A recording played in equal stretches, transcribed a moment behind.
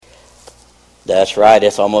That's right.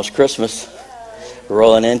 It's almost Christmas. We're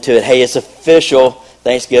rolling into it. Hey, it's official.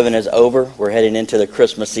 Thanksgiving is over. We're heading into the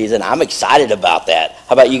Christmas season. I'm excited about that.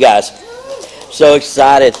 How about you guys? So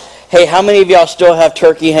excited. Hey, how many of y'all still have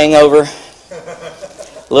turkey hangover?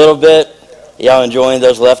 A little bit? Y'all enjoying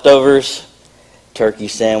those leftovers? Turkey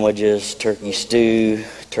sandwiches, turkey stew,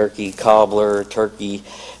 turkey cobbler, turkey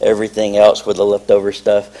everything else with the leftover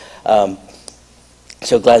stuff.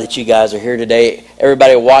 So glad that you guys are here today.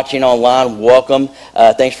 Everybody watching online, welcome.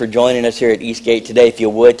 Thanks for joining us here at Eastgate today. If you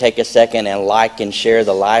would, take a second and like and share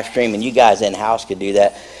the live stream. And you guys in-house could do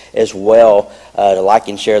that as well. To like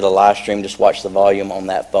and share the live stream, just watch the volume on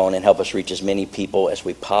that phone and help us reach as many people as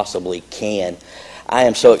we possibly can. I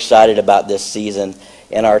am so excited about this season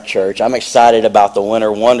in our church. I'm excited about the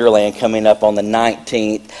Winter Wonderland coming up on the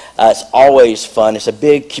 19th. It's always fun. It's a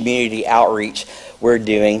big community outreach we're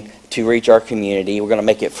doing to reach our community. We're going to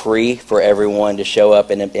make it free for everyone to show up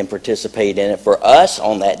and participate in it. For us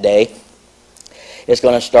on that day, it's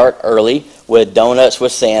going to start early with Donuts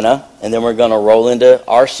with Santa, and then we're going to roll into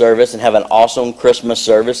our service and have an awesome Christmas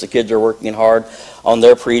service. The kids are working hard on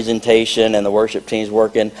their presentation, and the worship team's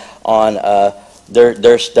working on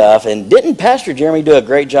their stuff. And didn't Pastor Jeremy do a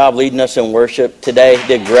great job leading us in worship today? He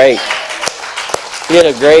did great. He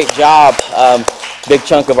did a great job. Big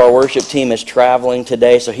chunk of our worship team is traveling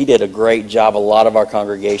today, so he did a great job. A lot of our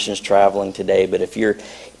congregation is traveling today, but if you're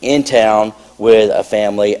in town with a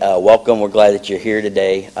family, welcome. We're glad that you're here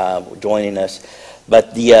today joining us.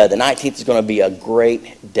 But the 19th is going to be a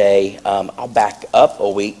great day. I'll back up a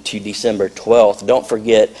week to December 12th. Don't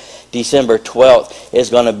forget, December 12th is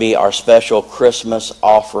going to be our special Christmas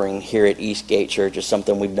offering here at Eastgate Church. It's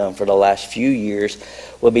something we've done for the last few years.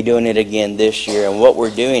 We'll be doing it again this year. And what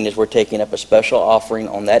we're doing is we're taking up a special offering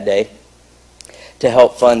on that day to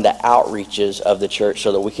help fund the outreaches of the church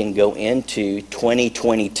so that we can go into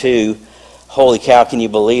 2022. Holy cow, can you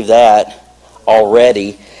believe that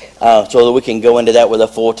already? So that we can go into that with a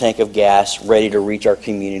full tank of gas, ready to reach our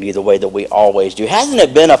community the way that we always do. Hasn't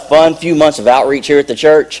it been a fun few months of outreach here at the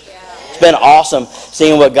church? Yeah. It's been awesome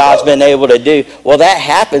seeing what God's been able to do. Well, that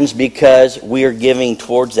happens because we are giving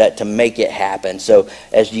towards that to make it happen. So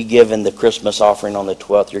as you give in the Christmas offering on the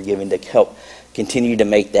 12th, you're giving to help continue to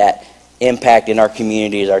make that impact in our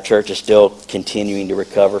community as our church is still continuing to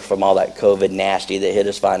recover from all that COVID nasty that hit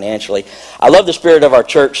us financially. I love the spirit of our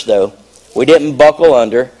church, though. We didn't buckle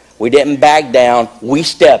under. We didn't back down. We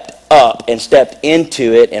stepped up and stepped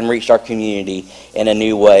into it and reached our community in a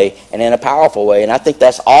new way and in a powerful way. And I think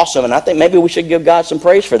that's awesome. And I think maybe we should give God some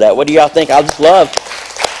praise for that. What do y'all think? I love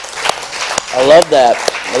that.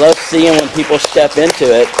 I love seeing when people step into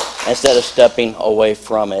it instead of stepping away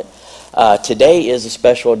from it. Today is a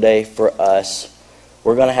special day for us.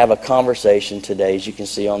 We're going to have a conversation today, as you can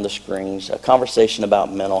see on the screens, a conversation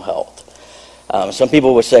about mental health. Some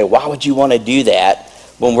people would say, why would you want to do that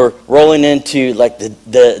when we're rolling into like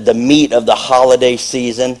the meat of the holiday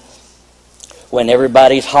season, when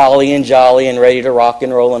everybody's holly and jolly and ready to rock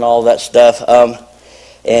and roll and all that stuff? How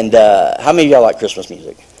many of y'all like Christmas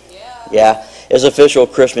music? Yeah. It's official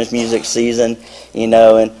Christmas music season, you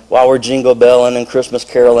know, and while we're jingle belling and Christmas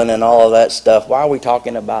caroling and all of that stuff, why are we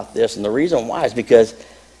talking about this? And the reason why is because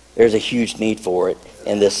there's a huge need for it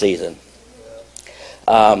in this season.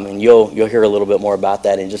 And you'll hear a little bit more about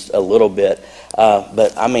that in just a little bit.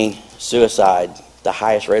 But I mean, suicide, the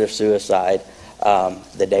highest rate of suicide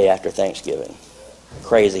the day after Thanksgiving.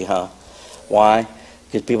 Crazy, huh? Why?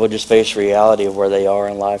 Because people just face reality of where they are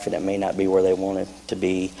in life, and it may not be where they want it to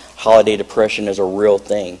be. Holiday depression is a real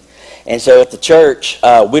thing. And so at the church,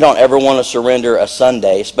 we don't ever want to surrender a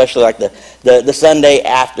Sunday, especially like the Sunday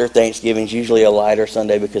after Thanksgiving is usually a lighter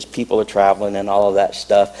Sunday because people are traveling and all of that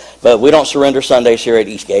stuff. But we don't surrender Sundays here at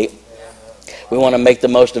Eastgate. We want to make the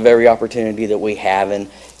most of every opportunity that we have, and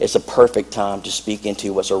it's a perfect time to speak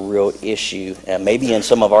into what's a real issue, and maybe in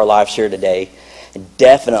some of our lives here today, and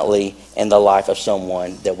definitely in the life of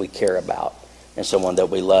someone that we care about and someone that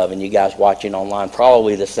we love. And you guys watching online,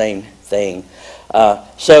 probably the same thing.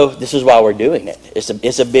 So this is why we're doing it.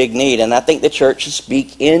 It's a big need, and I think the church should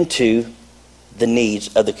speak into the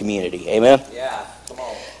needs of the community. Amen? Yeah, come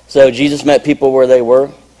on. So Jesus met people where they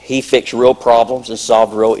were. He fixed real problems and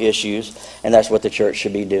solved real issues, and that's what the church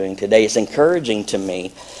should be doing today. It's encouraging to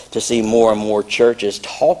me to see more and more churches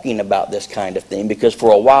talking about this kind of thing, because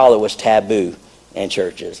for a while it was taboo in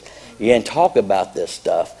churches. You didn't talk about this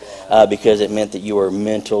stuff because it meant that you were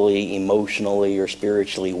mentally, emotionally, or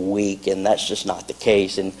spiritually weak, and that's just not the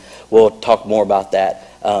case. And we'll talk more about that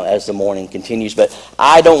as the morning continues. But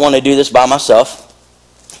I don't want to do this by myself.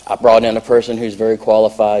 I brought in a person who's very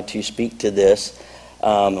qualified to speak to this.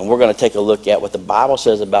 And we're going to take a look at what the Bible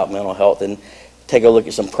says about mental health and take a look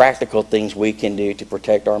at some practical things we can do to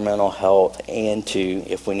protect our mental health and to,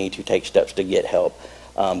 if we need to, take steps to get help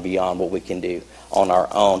beyond what we can do on our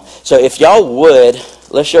own. So if y'all would,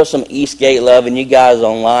 let's show some Eastgate love, and you guys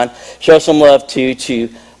online, show some love to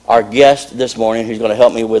our guest this morning who's going to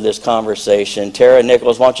help me with this conversation. Tara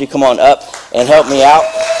Nichols, why don't you come on up and help me out?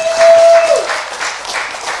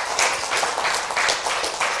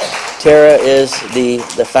 Tara is the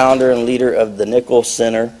founder and leader of the Nichols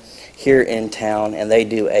Center here in town, and they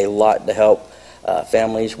do a lot to help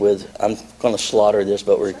families with, I'm going to slaughter this,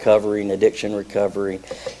 but recovery and addiction recovery,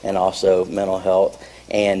 and also mental health.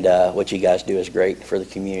 And what you guys do is great for the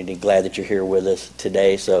community. Glad that you're here with us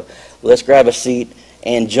today. So let's grab a seat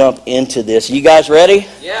and jump into this. You guys ready?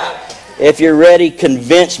 Yeah. If you're ready,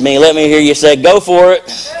 convince me. Let me hear you say, go for it.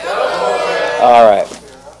 Go for it. All right.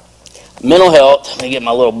 Mental health. Let me get my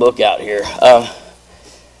little book out here.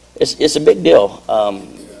 It's a big deal,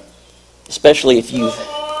 especially if you've...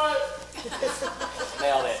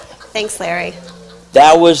 Nailed it. Thanks, Larry.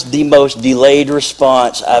 That was the most delayed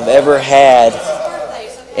response I've ever had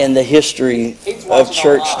in the history of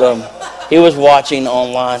churchdom. He was watching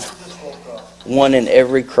online. One in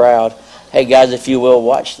every crowd. Hey guys, if you will,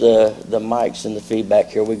 watch the mics and the feedback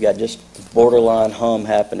here. We've got just borderline hum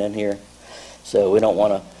happening here. So we don't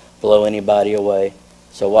want to blow anybody away.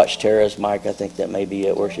 So watch Tara's mic. I think that may be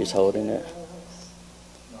it where she's holding it.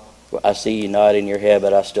 I see you nodding your head,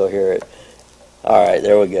 but I still hear it. All right,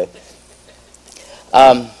 there we go.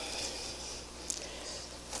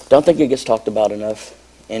 Don't think it gets talked about enough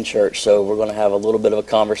in church, so we're going to have a little bit of a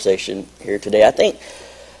conversation here today. I think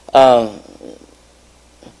I'll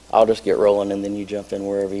just get rolling, and then you jump in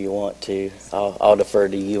wherever you want to. I'll defer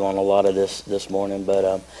to you on a lot of this morning,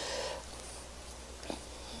 but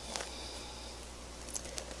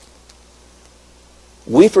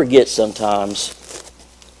we forget sometimes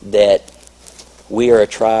that we are a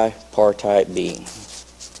tripartite being,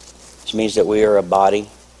 which means that we are a body,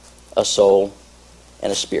 a soul,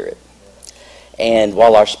 and a spirit. And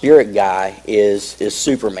while our spirit guy is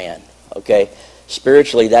Superman, okay,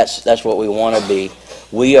 spiritually that's what we want to be.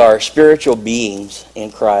 We are spiritual beings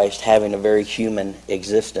in Christ having a very human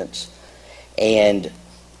existence. And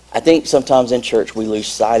I think sometimes in church we lose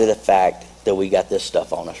sight of the fact that we got this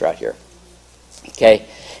stuff on us right here. Okay?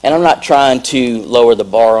 And I'm not trying to lower the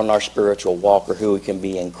bar on our spiritual walk or who we can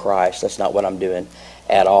be in Christ. That's not what I'm doing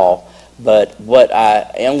at all. But what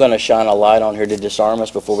I am going to shine a light on here to disarm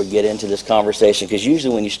us before we get into this conversation, because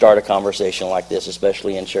usually when you start a conversation like this,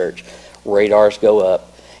 especially in church, radars go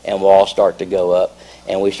up and walls start to go up,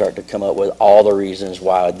 and we start to come up with all the reasons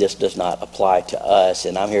why this does not apply to us.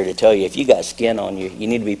 And I'm here to tell you, if you got skin on you, you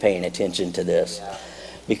need to be paying attention to this.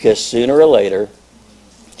 Because sooner or later,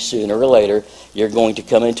 you're going to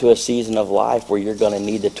come into a season of life where you're going to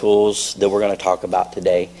need the tools that we're going to talk about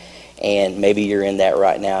today. And maybe you're in that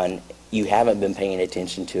right now and you haven't been paying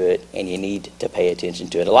attention to it, and you need to pay attention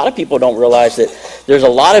to it. A lot of people don't realize that there's a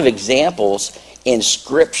lot of examples in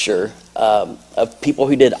Scripture of people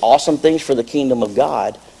who did awesome things for the kingdom of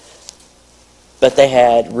God, but they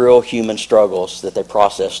had real human struggles that they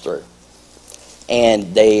processed through.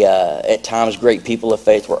 And they, at times, great people of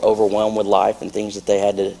faith were overwhelmed with life and things that they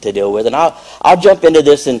had to deal with. And I'll jump into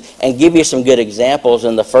this and give you some good examples.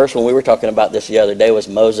 And the first one, we were talking about this the other day, was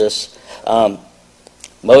Moses.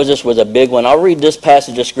 Moses was a big one. I'll read this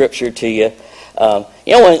passage of Scripture to you.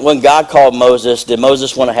 When God called Moses, did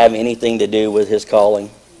Moses want to have anything to do with his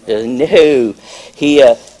calling? No.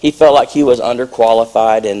 He felt like he was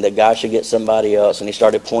underqualified and that God should get somebody else. And he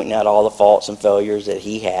started pointing out all the faults and failures that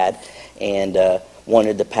he had, and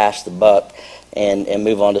wanted to pass the buck and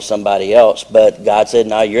move on to somebody else. But God said,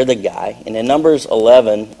 no, you're the guy. And in Numbers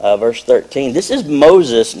 11, verse 13, this is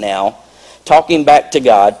Moses now talking back to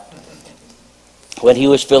God when he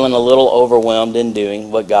was feeling a little overwhelmed in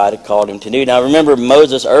doing what God had called him to do. Now remember,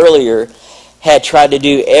 Moses earlier had tried to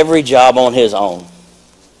do every job on his own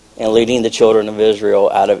in leading the children of Israel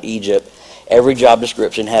out of Egypt. Every job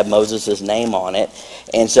description had Moses' name on it.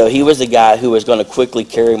 And so he was the guy who was going to quickly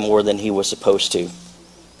carry more than he was supposed to.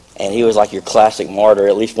 And he was like your classic martyr,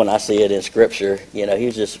 at least when I see it in Scripture. He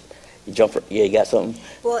was just, you got something?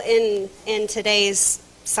 Well, in today's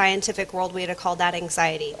scientific world, we'd have called that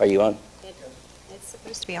anxiety. Are you on? It's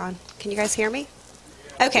supposed to be on. Can you guys hear me?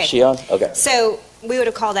 Okay. Is she on? Okay. So we would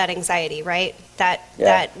have called that anxiety, right?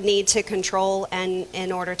 That need to control and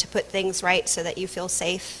in order to put things right so that you feel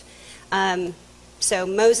safe. So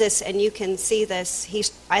Moses, and you can see this,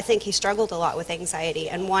 I think he struggled a lot with anxiety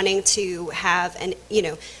and wanting to have,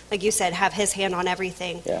 like you said, have his hand on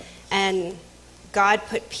everything. Yeah. And God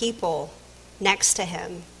put people next to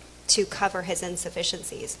him to cover his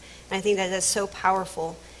insufficiencies. And I think that is so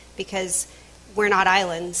powerful because we're not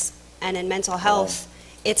islands. And in mental health,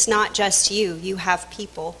 it's not just you. You have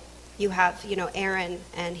people. You have, Aaron,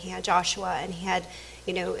 and he had Joshua, and he had,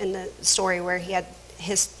 in the story where he had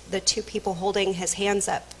the two people holding his hands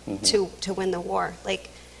up to win the war. Like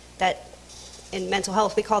that, in mental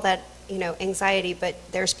health, we call that, anxiety, but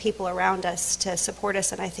there's people around us to support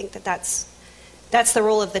us, and I think that's the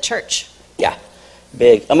role of the church. Yeah,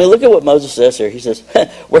 big. I mean, look at what Moses says here. He says,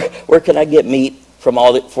 where can I get meat for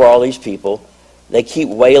all these people? They keep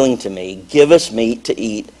wailing to me, give us meat to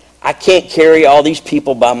eat. I can't carry all these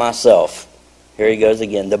people by myself. Here he goes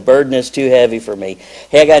again. The burden is too heavy for me.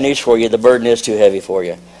 Hey, I got news for you. The burden is too heavy for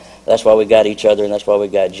you. That's why we got each other, and that's why we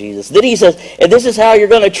got Jesus. Then he says, if this is how you're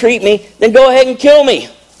going to treat me, then go ahead and kill me.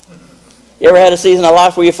 You ever had a season of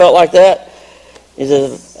life where you felt like that? He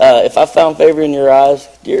says, if I found favor in your eyes,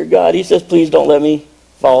 dear God, he says, please don't let me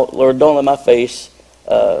fall, Lord, don't let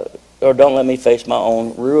me face my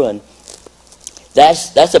own ruin.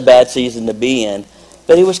 That's a bad season to be in.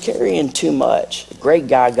 But he was carrying too much. A great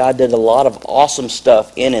guy. God did a lot of awesome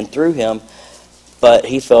stuff in and through him. But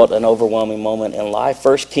he felt an overwhelming moment in life.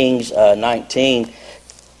 1 Kings 19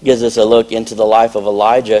 gives us a look into the life of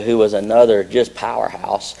Elijah, who was another just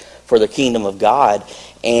powerhouse for the kingdom of God.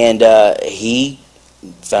 And he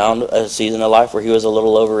found a season of life where he was a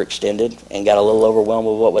little overextended and got a little overwhelmed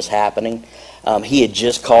with what was happening. He had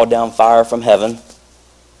just called down fire from heaven.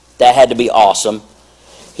 That had to be awesome.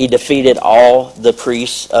 He defeated all the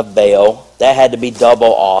priests of Baal. That had to be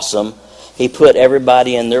double awesome. He put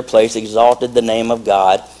everybody in their place, exalted the name of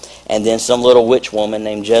God, and then some little witch woman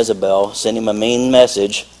named Jezebel sent him a mean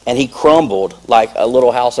message, and he crumbled like a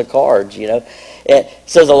little house of cards, It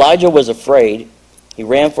says Elijah was afraid. He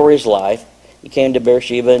ran for his life. He came to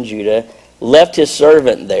Beersheba in Judah, left his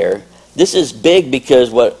servant there. This is big because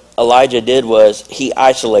what Elijah did was he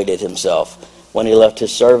isolated himself when he left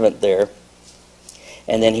his servant there.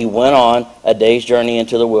 And then he went on a day's journey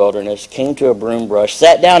into the wilderness, came to a broom bush,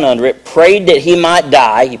 sat down under it, prayed that he might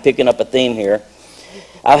die. He's picking up a theme here.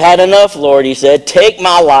 I've had enough, Lord, he said. Take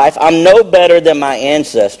my life. I'm no better than my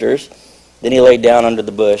ancestors. Then he laid down under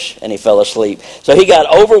the bush and he fell asleep. So he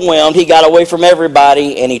got overwhelmed. He got away from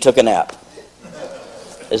everybody and he took a nap.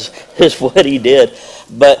 Is what he did.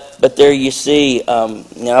 But there you see,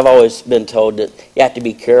 I've always been told that you have to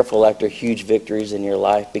be careful after huge victories in your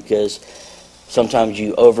life because sometimes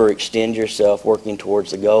you overextend yourself working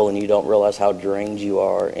towards the goal and you don't realize how drained you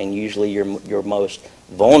are. And usually you're most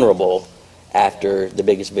vulnerable after the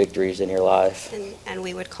biggest victories in your life. And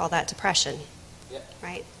we would call that depression,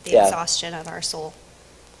 right? The Yeah. exhaustion of our soul.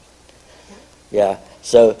 Yeah.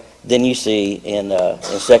 So then you see in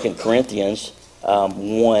 2 Corinthians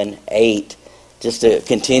 1:8, just to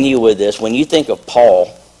continue with this, when you think of Paul,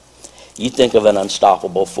 you think of an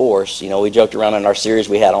unstoppable force. We joked around in our series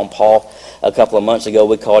we had on Paul a couple of months ago.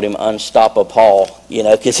 We called him Unstoppable Paul,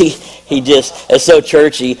 because he just is so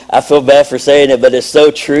churchy. I feel bad for saying it, but it's so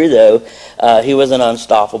true, though. He was an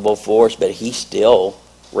unstoppable force, but he still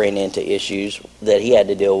ran into issues that he had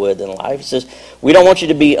to deal with in life. He says, we don't want you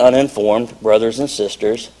to be uninformed, brothers and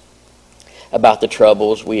sisters, about the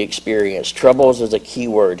troubles we experience. Troubles is a key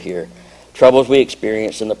word here. Troubles we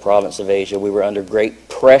experienced in the province of Asia. We were under great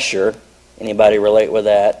pressure. Anybody relate with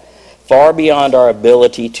that? Far beyond our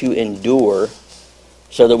ability to endure,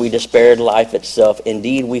 so that we despaired life itself.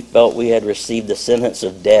 Indeed, we felt we had received the sentence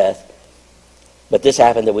of death. But this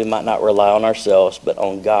happened that we might not rely on ourselves, but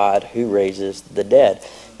on God who raises the dead.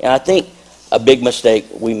 And I think a big mistake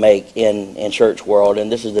we make in church world,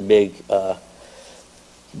 and this is the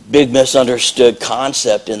big misunderstood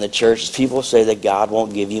concept in the church, is people say that God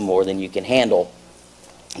won't give you more than you can handle.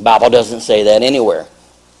 The Bible doesn't say that anywhere.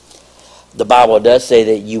 The Bible does say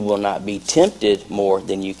that you will not be tempted more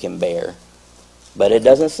than you can bear. But it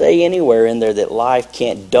doesn't say anywhere in there that life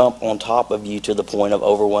can't dump on top of you to the point of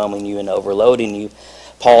overwhelming you and overloading you.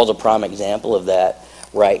 Paul's a prime example of that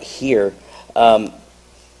right here.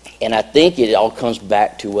 And I think it all comes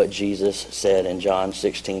back to what Jesus said in John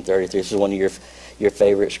 16:33. This is one of your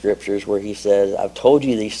favorite scriptures where he says, I've told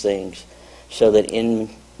you these things so that in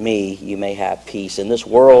me you may have peace. In this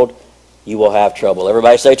world you will have trouble.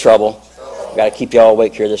 Everybody say trouble. I've got to keep you all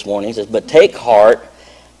awake here this morning. He says, but take heart,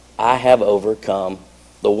 I have overcome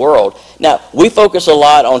the world. Now, we focus a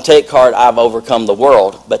lot on take heart, I've overcome the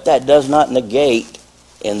world, but that does not negate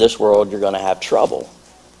in this world you're going to have trouble,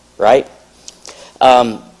 right?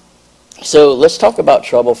 So let's talk about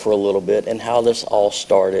trouble for a little bit and how this all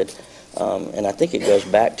started. And I think it goes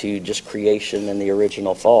back to just creation and the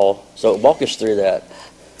original fall. So walk us through that.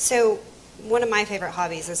 So one of my favorite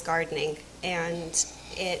hobbies is gardening. and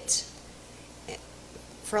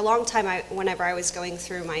for a long time, whenever I was going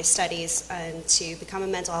through my studies to become a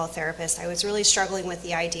mental health therapist, I was really struggling with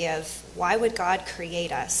the idea of why would God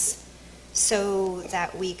create us so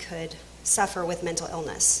that we could suffer with mental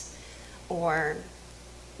illness or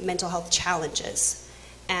mental health challenges.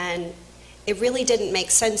 And it really didn't make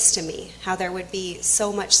sense to me how there would be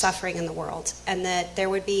so much suffering in the world, and that there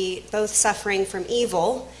would be both suffering from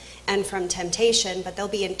evil and from temptation, but there'll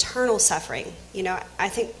be internal suffering. You know, I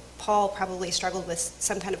think Paul probably struggled with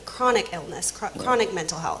some kind of chronic illness, chronic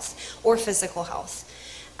mental health, or physical health.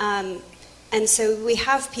 And so we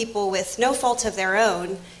have people with no fault of their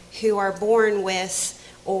own who are born with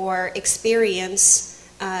or experience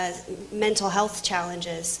mental health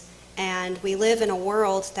challenges. And we live in a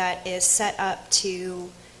world that is set up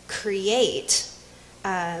to create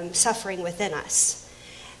suffering within us.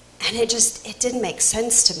 And it didn't make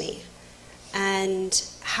sense to me. And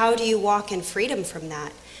how do you walk in freedom from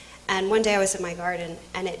that? And one day I was in my garden,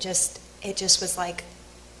 and it just was like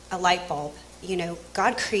a light bulb. You know,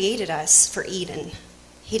 God created us for Eden.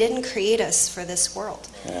 He didn't create us for this world.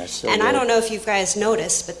 So and good. I don't know if you guys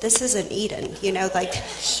noticed, but this isn't Eden. You know, like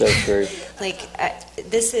so true. Like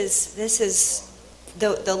this is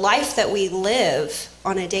the life that we live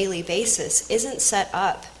on a daily basis isn't set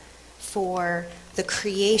up for the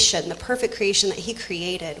creation. The perfect creation that He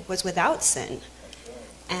created was without sin,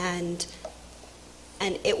 and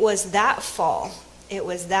it was that fall, it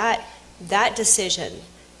was that decision,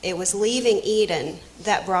 it was leaving Eden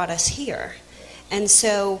that brought us here. And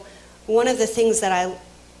so one of the things that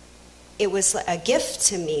it was a gift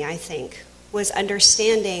to me, I think, was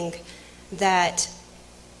understanding that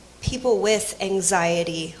people with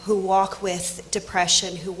anxiety, who walk with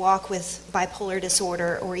depression, who walk with bipolar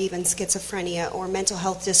disorder or even schizophrenia or mental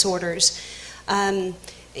health disorders,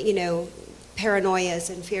 you know, paranoias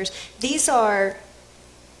and fears, these are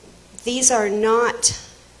not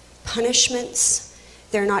punishments.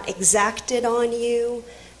 They're not exacted on you.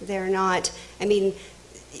 They're not, I mean,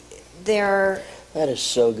 they're... That is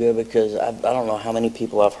so good, because I don't know how many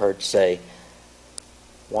people I've heard say,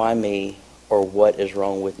 why me, or what is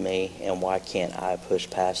wrong with me, and why can't I push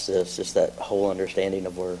past this? Just that whole understanding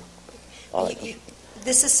of where...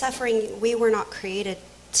 This is suffering we were not created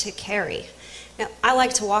to carry. Now, I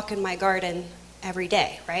like to walk in my garden every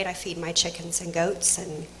day, right? I feed my chickens and goats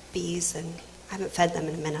and bees, and I haven't fed them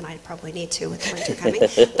in a minute. I probably need to with winter coming.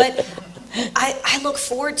 But I look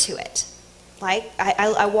forward to it. Like,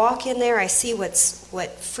 I walk in there, I see what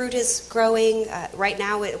fruit is growing. Right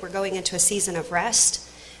now we're going into a season of rest.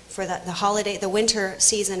 For the holiday, the winter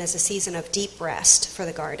season is a season of deep rest for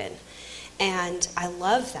the garden. And I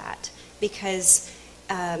love that because,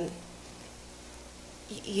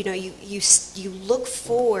 you know, you look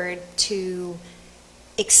forward to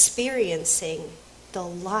experiencing the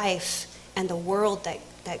life and the world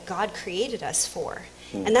that God created us for.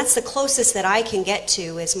 And that's the closest that I can get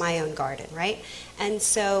to is my own garden, right? And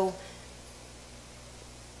so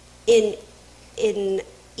in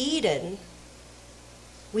Eden,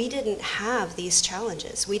 we didn't have these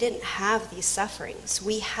challenges. We didn't have these sufferings.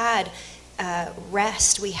 We had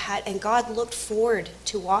rest. And God looked forward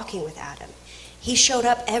to walking with Adam. He showed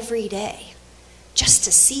up every day just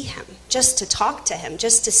to see him, just to talk to him,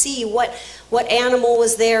 just to see what animal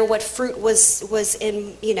was there, what fruit was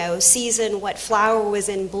in, you know, season, what flower was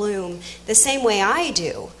in bloom, the same way I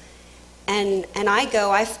do. And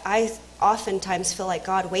I oftentimes feel like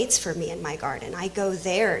God waits for me in my garden. I go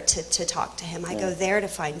there to talk to him. I go there to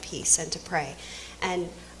find peace and to pray. And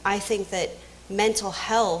I think that mental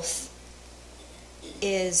health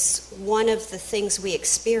is one of the things we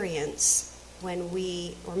experience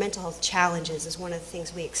or mental health challenges is one of the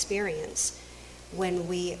things we experience when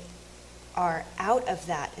we are out of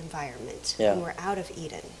that environment, when we're out of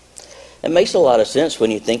Eden. It makes a lot of sense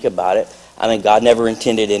when you think about it. I mean, God never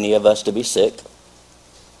intended any of us to be sick.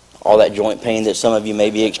 All that joint pain that some of you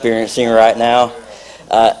may be experiencing right now,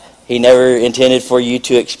 He never intended for you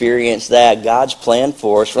to experience that. God's plan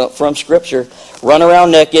for us from Scripture, run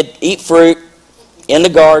around naked, eat fruit in the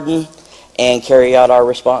garden, and carry out our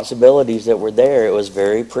responsibilities that were there. It was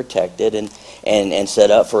very protected and set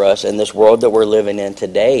up for us. And this world that we're living in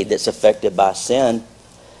today that's affected by sin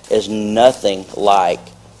is nothing like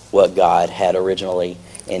what God had originally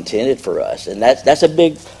intended for us. And that's a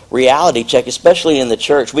big reality check, especially in the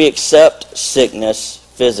church. We accept sickness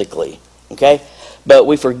physically, okay? But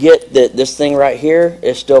we forget that this thing right here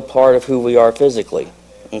is still part of who we are physically,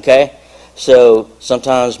 okay? So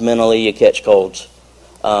sometimes mentally you catch colds.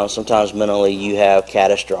 Sometimes mentally you have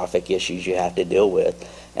catastrophic issues you have to deal with.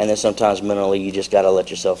 and then sometimes mentally you just got to let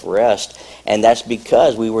yourself rest. And that's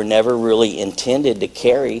because we were never really intended to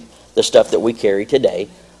carry the stuff that we carry today,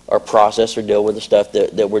 or process or deal with the stuff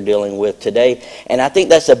that we're dealing with today. And I think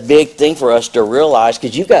that's a big thing for us to realize,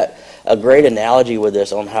 because you've got a great analogy with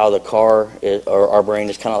this on how the car is, or our brain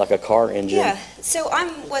is kind of like a car engine. Yeah, so I'm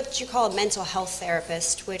what you call a mental health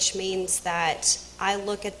therapist, which means that I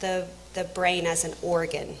look at the brain as an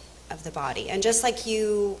organ of the body. And just like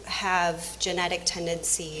you have genetic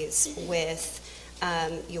tendencies with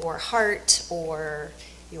your heart or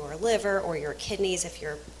your liver or your kidneys, if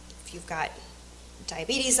you've got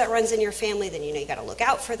diabetes that runs in your family, then you got to look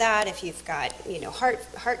out for that. If you've got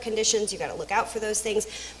heart conditions, you got to look out for those things.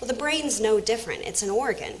 Well, the brain's no different. It's an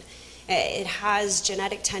organ. It has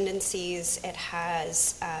genetic tendencies. It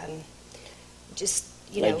has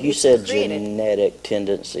like you said, genetic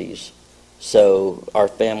tendencies. So our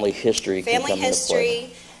family history can come into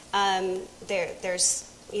play. There's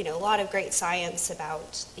a lot of great science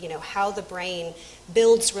about how the brain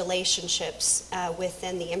builds relationships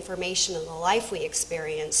within the information and the life we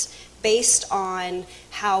experience based on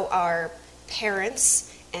how our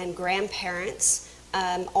parents and grandparents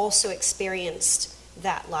also experienced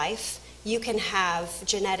that life. You can have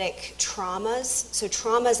genetic traumas, so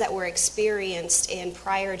traumas that were experienced in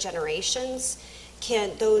prior generations,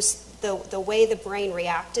 the way the brain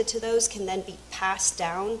reacted to those can then be passed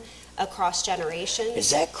down across generations.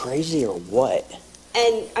 Is that crazy or what?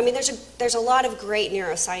 And I mean, there's a lot of great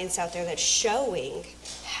neuroscience out there that's showing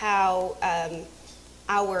how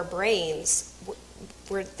our brains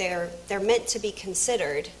they're meant to be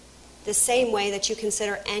considered the same way that you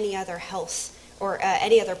consider any other health or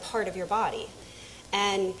any other part of your body.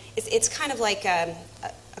 And it's kind of like a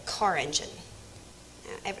car engine.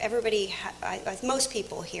 Everybody, most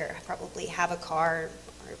people here probably have a car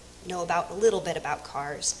or know a little bit about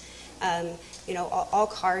cars. All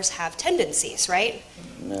cars have tendencies, right?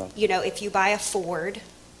 No. If you buy a Ford,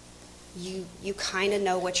 you kind of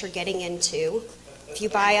know what you're getting into. If you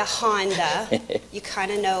buy a Honda, you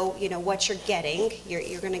kind of know, what you're getting.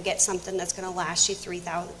 You're going to get something that's going to last you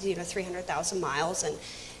 300,000 miles, and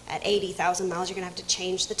at 80,000 miles, you're going to have to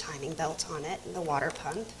change the timing belt on it and the water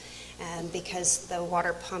pump. Because the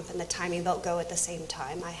water pump and the timing belt go at the same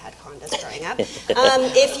time. I had Hondas growing up.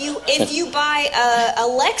 If you buy a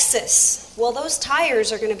Lexus, well, those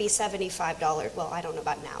tires are going to be $75. Well, I don't know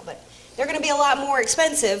about now, but they're going to be a lot more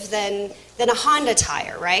expensive than a Honda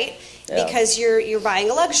tire, right? Yeah. Because you're buying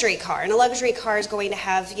a luxury car, and a luxury car is going to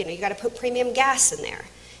have you got to put premium gas in there.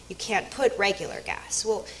 You can't put regular gas.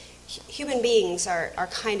 Well, human beings are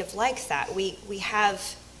kind of like that. We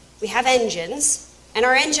have engines. And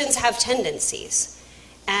our engines have tendencies.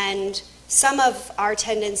 And some of our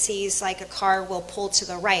tendencies, like a car will pull to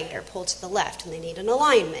the right or pull to the left, and they need an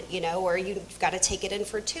alignment, or you've got to take it in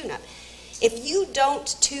for a tune-up. If you don't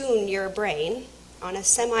tune your brain on a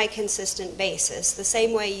semi-consistent basis, the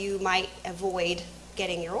same way you might avoid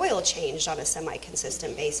getting your oil changed on a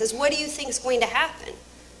semi-consistent basis, what do you think is going to happen?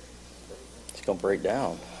 It's going to break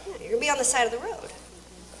down. Yeah, you're going to be on the side of the road,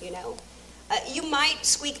 You might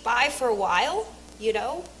squeak by for a while. You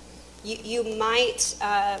might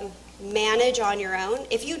manage on your own.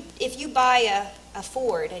 If you buy a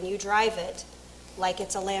Ford and you drive it like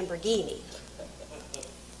it's a Lamborghini,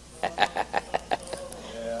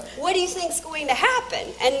 what do you think's going to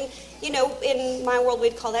happen? And in my world,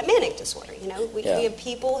 we'd call that manic disorder. We have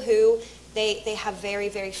people who they have very,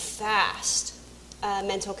 very fast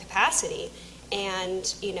mental capacity,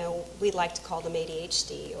 and we like to call them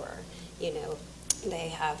ADHD, or they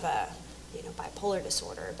have bipolar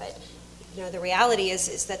disorder. But the reality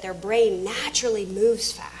is that their brain naturally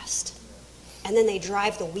moves fast, and then they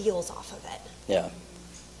drive the wheels off of it. Yeah.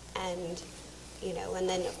 And and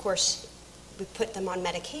then of course we put them on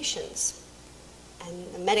medications,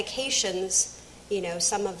 and the medications,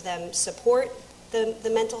 some of them support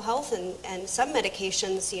the mental health, and some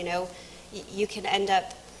medications, you can end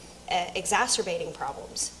up exacerbating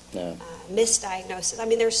problems. Yeah. Misdiagnosis. I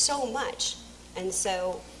mean, there's so much. And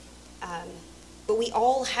so, but we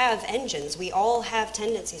all have engines. We all have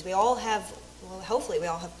tendencies. We all have, well, hopefully we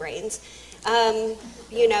all have brains, and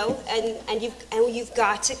you've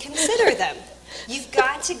got to consider them. You've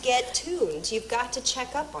got to get tuned. You've got to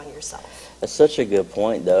check up on yourself. That's such a good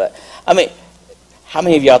point, though. I mean, how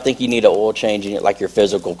many of y'all think you need an oil change in it, like your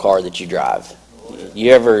physical car that you drive?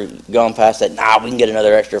 You ever gone past that? Nah, we can get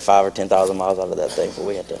another extra 5,000 or 10,000 miles out of that thing, but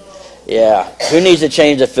we have to. Yeah, who needs to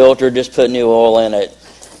change the filter? Just put new oil in it,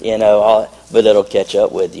 but it'll catch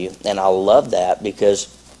up with you. And I love that, because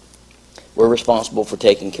we're responsible for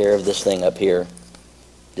taking care of this thing up here,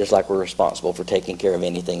 just like we're responsible for taking care of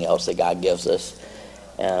anything else that God gives us.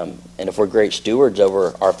 And if we're great stewards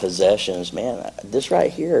over our possessions, man, this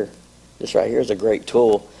right here is a great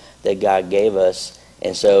tool that God gave us.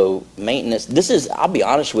 And so maintenance, I'll be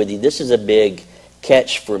honest with you, this is a big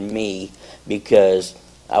catch for me, because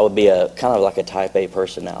I would be a kind of like a type A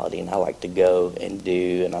personality, and I like to go and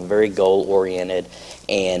do, and I'm very goal oriented,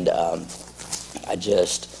 and I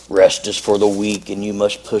just rest is for the weak, and you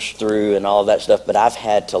must push through and all that stuff. But I've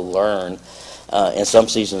had to learn in some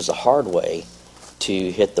seasons the hard way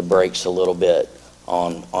to hit the brakes a little bit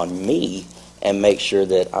on me and make sure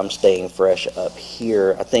that I'm staying fresh up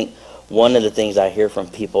here. I think one of the things I hear from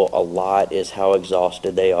people a lot is how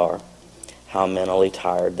exhausted they are, how mentally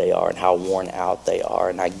tired they are, and how worn out they are.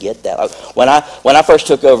 And I get that. When I first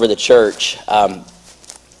took over the church,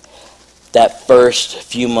 that first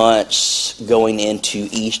few months going into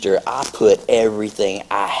Easter, I put everything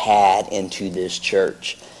I had into this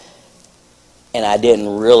church. And I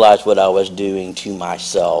didn't realize what I was doing to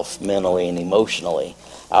myself mentally and emotionally.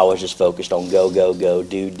 I was just focused on go, go, go,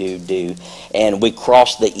 do. And we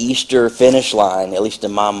crossed the Easter finish line, at least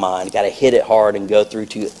in my mind. Got to hit it hard and go through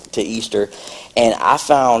to Easter. And I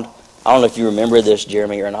found, I don't know if you remember this,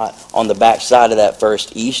 Jeremy, or not, on the back side of that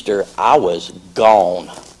first Easter, I was gone.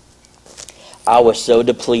 I was so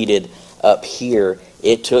depleted up here,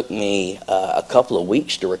 it took me a couple of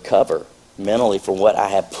weeks to recover mentally from what I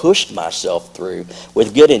had pushed myself through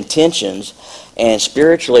with good intentions. And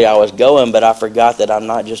spiritually I was going, but I forgot that I'm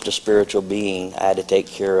not just a spiritual being. I had to take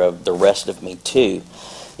care of the rest of me too.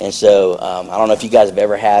 And so I don't know if you guys have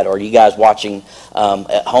ever had, or you guys watching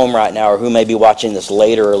at home right now, or who may be watching this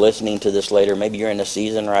later or listening to this later, maybe you're in a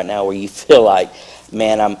season right now where you feel like,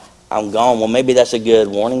 man, I'm gone. Well, maybe that's a good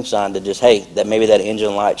warning sign to just, hey, that maybe that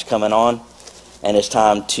engine light's coming on, and it's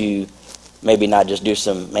time to maybe not just do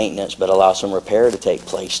some maintenance, but allow some repair to take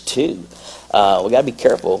place too. We got to be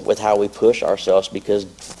careful with how we push ourselves, because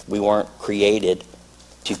we weren't created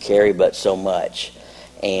to carry but so much.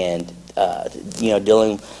 And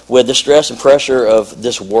dealing with the stress and pressure of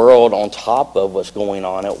this world on top of what's going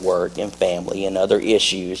on at work and family and other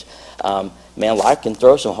issues, man, life can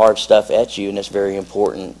throw some hard stuff at you, and it's very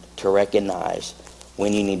important to recognize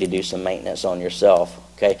when you need to do some maintenance on yourself.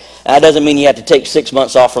 Okay, and that doesn't mean you have to take 6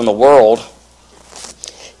 months off from the world,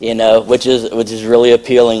 which is really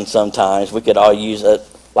appealing sometimes. We could all use a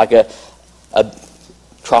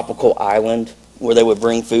tropical island where they would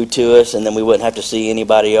bring food to us, and then we wouldn't have to see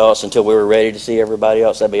anybody else until we were ready to see everybody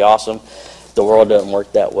else. That'd be awesome. The world doesn't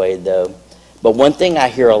work that way, though. But one thing I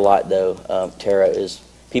hear a lot, though, Tara, is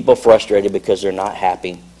people frustrated because they're not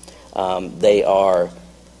happy. They are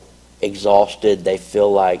exhausted. They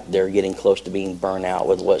feel like they're getting close to being burnt out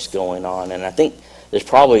with what's going on. And I think there's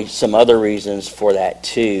probably some other reasons for that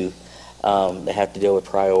too. They have to deal with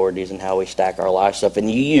priorities and how we stack our lives up. And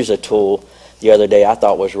you use a tool the other day I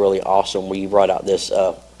thought was really awesome, where you brought out this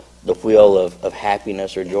the wheel of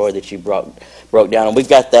happiness or joy that you broke down. And we've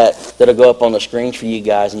got that'll go up on the screens for you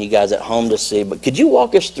guys and you guys at home to see. But could you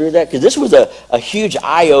walk us through that? Because this was a huge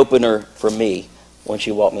eye-opener for me once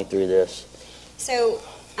you walked me through this. So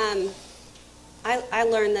I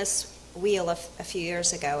learned this wheel a few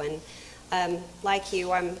years ago, and like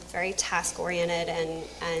you, I'm very task-oriented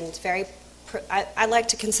and very. I like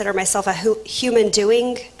to consider myself a human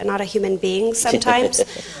doing and not a human being sometimes,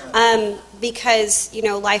 because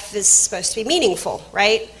life is supposed to be meaningful,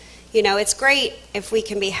 right? It's great if we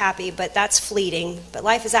can be happy, but that's fleeting. But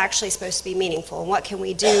life is actually supposed to be meaningful, and what can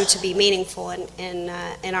we do to be meaningful in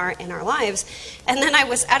our lives? And then I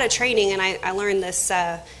was at a training, and I learned this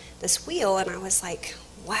wheel, and I was like,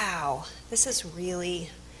 wow, this is really.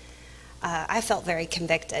 I felt very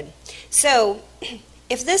convicted. So,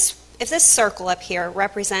 if this circle up here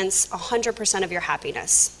represents 100% of your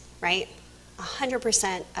happiness, right?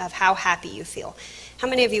 100% of how happy you feel. How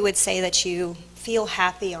many of you would say that you feel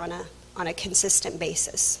happy on a consistent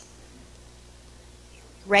basis?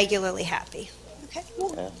 Regularly happy. Okay,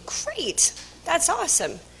 well, great. That's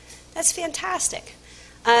awesome. That's fantastic.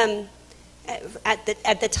 At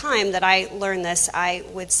the time that I learned this, I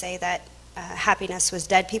would say that happiness was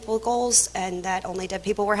dead people goals, and that only dead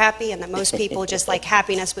people were happy, and that most people just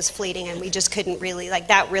happiness was fleeting, and we just couldn't really,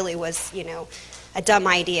 that really was, a dumb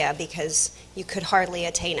idea because you could hardly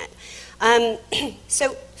attain it.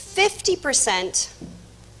 So 50%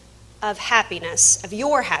 of happiness, of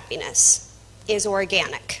your happiness, is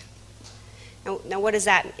organic. Now what does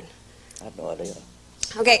that mean? I have no idea.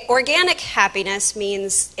 Okay, organic happiness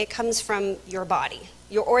means it comes from your body,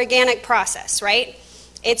 your organic process, right?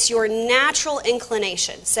 It's your natural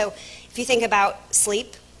inclination. So if you think about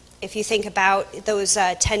sleep, if you think about those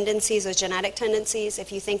tendencies, those genetic tendencies,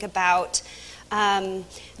 if you think about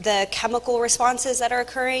the chemical responses that are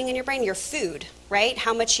occurring in your brain, your food, right?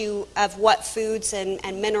 How much of what foods and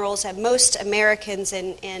minerals, and most Americans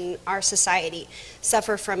in our society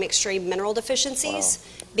suffer from extreme mineral deficiencies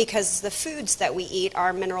because the foods that we eat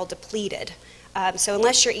are mineral depleted. So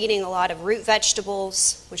unless you're eating a lot of root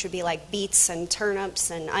vegetables, which would be like beets and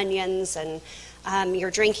turnips and onions, and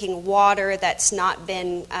you're drinking water that's not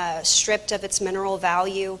been stripped of its mineral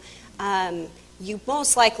value, you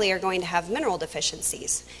most likely are going to have mineral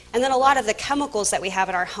deficiencies. And then a lot of the chemicals that we have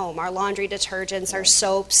in our home, our laundry detergents, our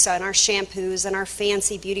soaps, and our shampoos, and our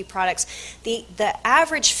fancy beauty products, the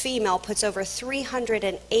average female puts over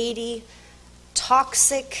 380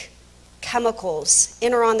 toxic chemicals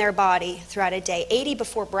in or on their body throughout a day, 80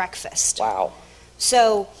 before breakfast. Wow.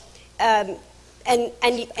 So, and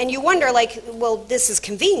you wonder, like, well, this is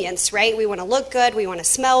convenience, right? We want to look good, we want to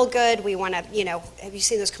smell good, we want to, have you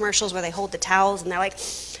seen those commercials where they hold the towels and they're like,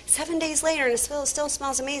 7 days later and it still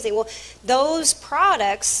smells amazing? Well, those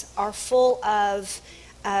products are full of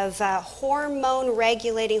hormone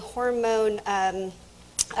regulating, hormone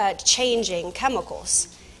changing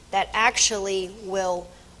chemicals that actually will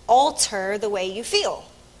alter the way you feel.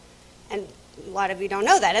 And a lot of you don't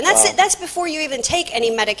know that. And that's that's before you even take any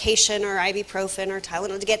medication or ibuprofen or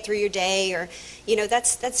Tylenol to get through your day, or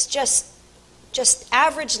that's just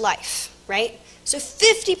average life, right? So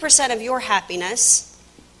 50% of your happiness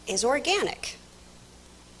is organic.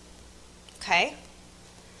 Okay?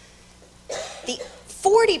 The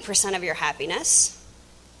 40% of your happiness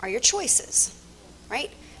are your choices,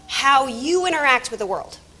 right? How you interact with the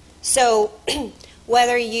world. So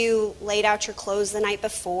whether you laid out your clothes the night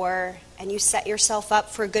before and you set yourself up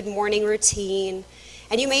for a good morning routine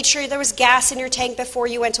and you made sure there was gas in your tank before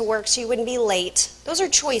you went to work so you wouldn't be late. Those are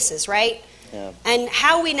choices, right? Yeah. And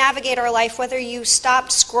how we navigate our life, whether you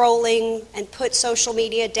stopped scrolling and put social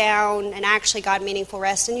media down and actually got meaningful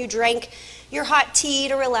rest, and you drank your hot tea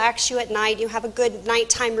to relax you at night, you have a good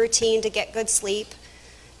nighttime routine to get good sleep,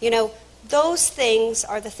 those things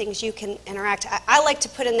are the things you can interact. I like to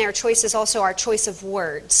put in there choices also our choice of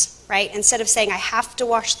words, right? Instead of saying I have to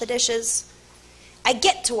wash the dishes, I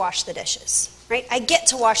get to wash the dishes, right? I get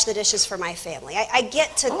to wash the dishes for my family. I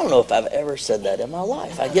get to... I don't know if I've ever said that in my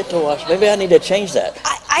life. I get to wash. Maybe I need to change that.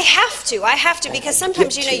 I have to because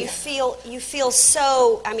sometimes, you feel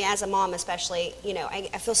so, as a mom especially,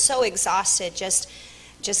 I feel so exhausted just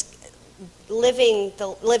living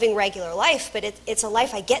regular life, but it's a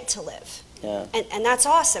life I get to live. Yeah. And that's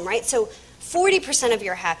awesome, right? So 40% of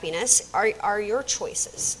your happiness are your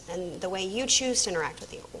choices and the way you choose to interact with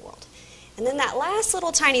the world. And then that last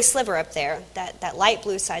little tiny sliver up there, that light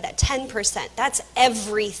blue side, that 10%, that's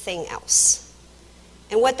everything else.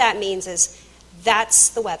 And what that means is that's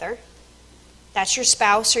the weather, that's your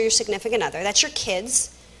spouse or your significant other, that's your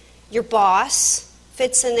kids, your boss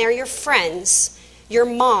fits in there, your friends, your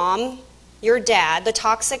mom, your dad, the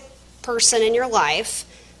toxic person in your life,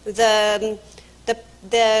 the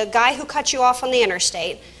guy who cut you off on the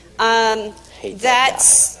interstate.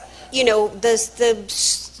 That's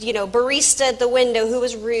the barista at the window who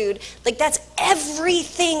was rude. Like, that's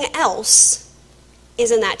everything else is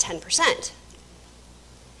in that 10%.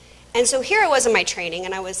 And so here I was in my training,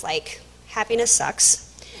 and I was like, happiness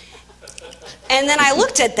sucks. And then I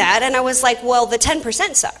looked at that, and I was like, well, the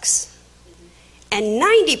 10% sucks. And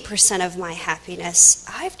 90% of my happiness,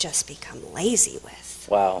 I've just become lazy with.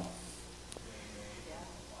 Wow.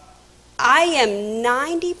 I am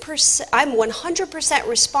 100%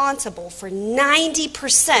 responsible for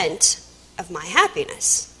 90% of my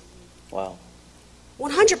happiness. Wow.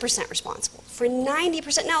 100% responsible for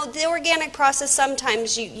 90%. Now, the organic process,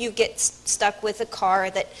 sometimes you get stuck with a car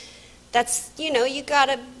that's, you got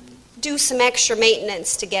to do some extra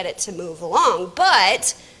maintenance to get it to move along.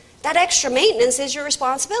 But that extra maintenance is your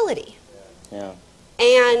responsibility. Yeah.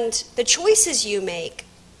 And the choices you make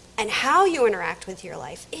and how you interact with your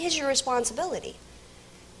life is your responsibility.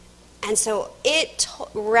 And so it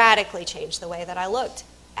radically changed the way that I looked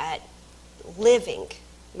at living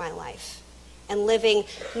my life. And living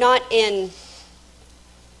not in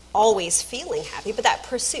always feeling happy, but that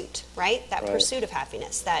pursuit, right? That pursuit of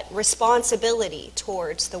happiness, that responsibility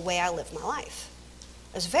towards the way I live my life.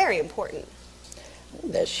 It's very important.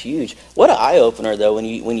 That's huge. What an eye-opener, though, when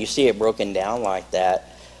you see it broken down like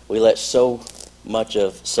that. We let so much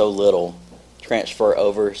of so little transfer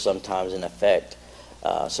over sometimes and affect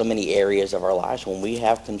so many areas of our lives when we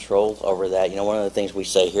have control over that. One of the things we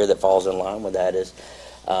say here that falls in line with that is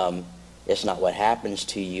it's not what happens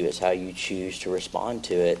to you, it's how you choose to respond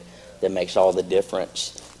to it that makes all the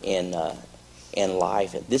difference in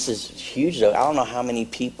life. This is huge, though. I don't know how many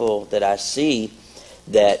people that I see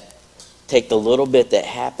that take the little bit that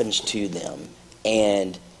happens to them,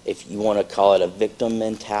 and if you want to call it a victim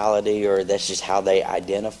mentality, or that's just how they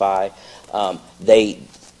identify, they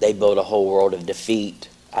build a whole world of defeat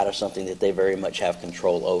out of something that they very much have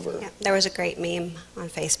control over. Yeah, there was a great meme on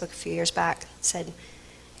Facebook a few years back that said,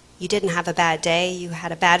 "You didn't have a bad day, you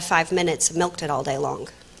had a bad 5 minutes and milked it all day long."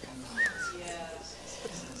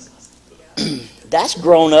 That's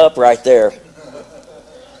grown up right there.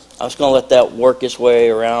 I'm just going to let that work its way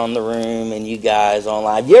around the room and you guys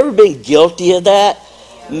online. Have you ever been guilty of that?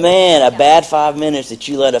 Man, a bad 5 minutes that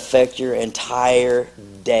you let affect your entire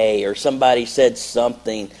day, or somebody said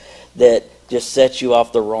something that just set you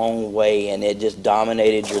off the wrong way and it just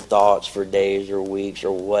dominated your thoughts for days or weeks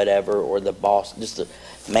or whatever, or the boss,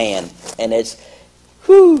 man. And it's,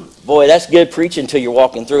 whew, boy, that's good preaching until you're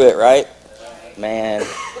walking through it, right? Man.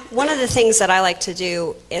 One of the things that I like to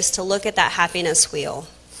do is to look at that happiness wheel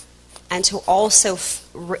and to also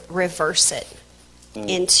reverse it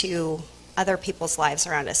into other people's lives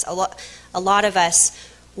around us. A lot of us,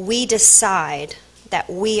 we decide that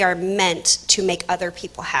we are meant to make other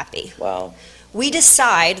people happy. Wow. We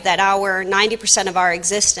decide that our 90% of our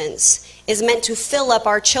existence is meant to fill up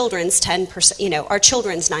our children's 10%, our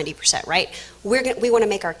children's 90%, right? We want to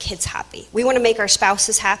make our kids happy. We want to make our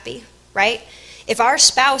spouses happy, right? If our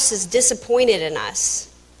spouse is disappointed in us,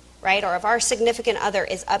 right, or if our significant other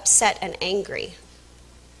is upset and angry,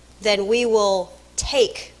 then we will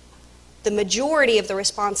take the majority of the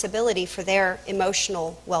responsibility for their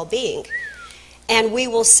emotional well-being. And we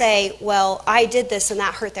will say, well, I did this and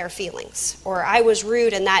that hurt their feelings, or I was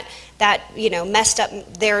rude and that messed up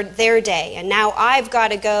their day, and now I've got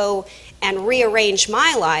to go and rearrange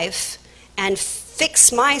my life and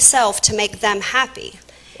fix myself to make them happy.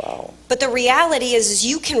 Wow. But the reality is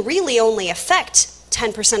you can really only affect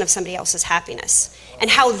 10% of somebody else's happiness. And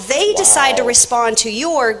how they decide to respond to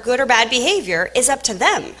your good or bad behavior is up to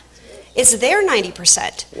them. It's their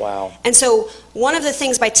 90%. Wow. And so one of the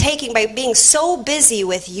things by being so busy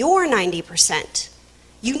with your 90%,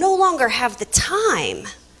 you no longer have the time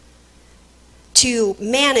to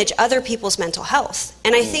manage other people's mental health.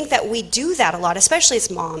 And I think that we do that a lot, especially as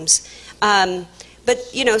moms. But,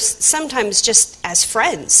 sometimes just as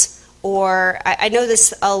friends, or I know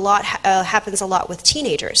this a lot happens a lot with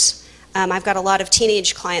teenagers. I've got a lot of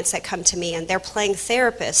teenage clients that come to me and they're playing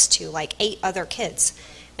therapist to like 8 other kids.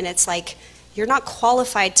 And it's like, you're not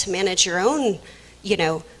qualified to manage your own,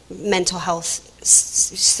 mental health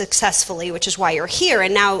successfully, which is why you're here.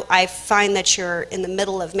 And now I find that you're in the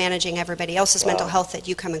middle of managing everybody else's mental health that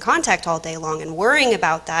you come in contact all day long and worrying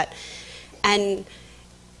about that. And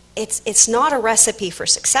it's not a recipe for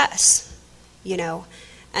success,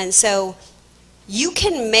 And so you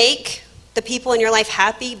can make the people in your life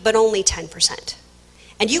happy, but only 10%.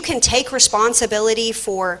 And you can take responsibility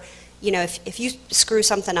for, if you screw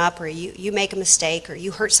something up, or you make a mistake, or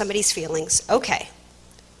you hurt somebody's feelings, okay,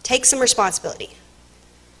 take some responsibility.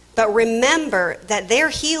 But remember that their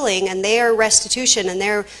healing and their restitution and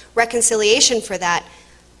their reconciliation for that,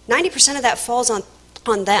 90% of that falls on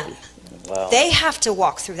them. Wow. They have to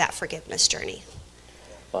walk through that forgiveness journey.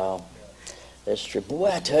 Wow. That's true.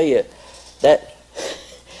 Boy, I tell you,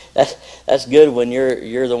 that's good when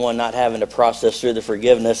you're the one not having to process through the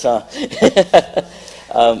forgiveness, huh?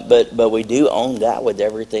 But we do own that with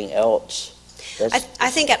everything else.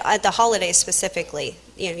 I think at the holidays specifically,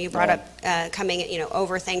 you brought up coming,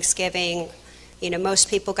 over Thanksgiving. Most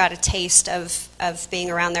people got a taste of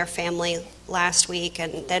being around their family last week,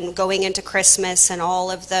 and then going into Christmas and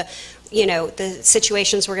all of the the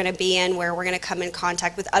situations we're going to be in, where we're going to come in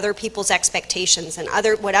contact with other people's expectations and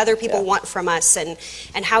what other people want from us, and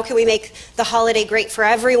how can we make the holiday great for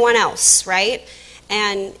everyone else, right?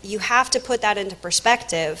 And you have to put that into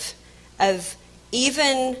perspective of,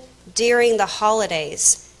 even during the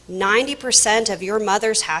holidays, 90% of your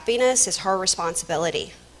mother's happiness is her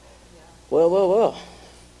responsibility. Well.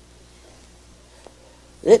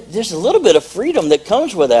 There's a little bit of freedom that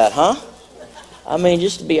comes with that, huh? I mean,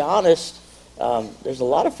 just to be honest, there's a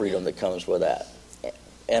lot of freedom that comes with that,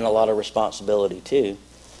 and a lot of responsibility too,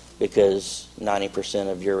 because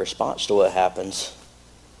 90% of your response to what happens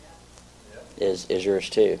is yours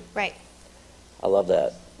too. Right. I love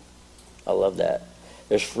that.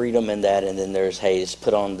 There's freedom in that, and then there's, hey, let's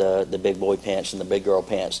put on the big boy pants and the big girl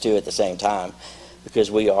pants too at the same time, because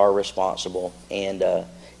we are responsible, and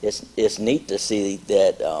it's neat to see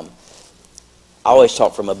that. I always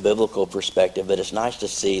talk from a biblical perspective, but it's nice to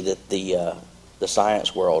see that the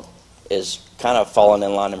science world is kind of falling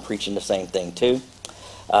in line and preaching the same thing too,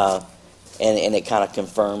 and it kind of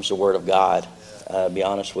confirms the Word of God. Be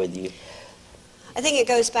honest with you. I think it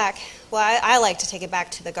goes back, well, I like to take it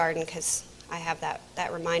back to the garden because I have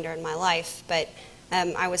that reminder in my life. But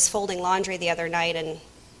I was folding laundry the other night,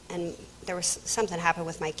 and there was something happened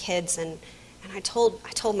with my kids, and I told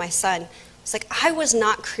my son, it's like, I was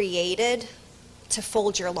not created to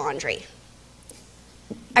fold your laundry.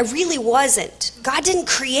 I really wasn't. God didn't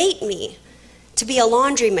create me to be a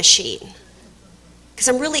laundry machine because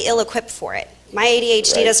I'm really ill-equipped for it. My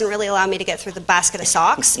ADHD doesn't really allow me to get through the basket of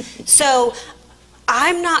socks. So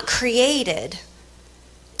I'm not created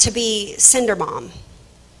to be Cinder Mom.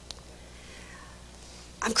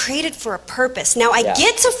 I'm created for a purpose. Now, I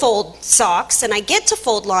get to fold socks and I get to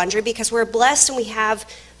fold laundry because we're blessed and we have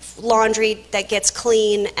laundry that gets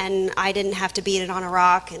clean, and I didn't have to beat it on a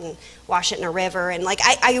rock and wash it in a river. And like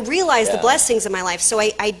I realize the blessings in my life. So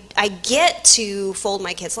I get to fold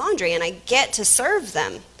my kids' laundry and I get to serve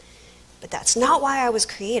them. But that's not why I was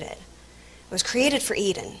created. I was created for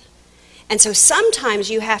Eden. And so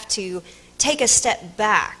sometimes you have to take a step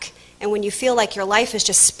back, and when you feel like your life is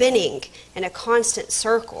just spinning in a constant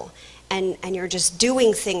circle and you're just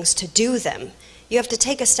doing things to do them, you have to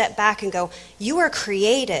take a step back and go, you are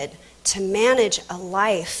created to manage a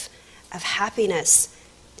life of happiness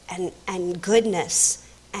and goodness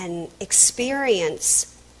and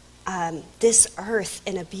experience this earth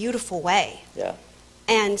in a beautiful way. Yeah.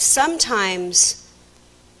 And sometimes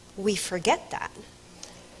we forget that.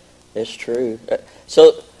 It's true.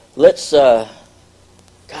 So let's, God,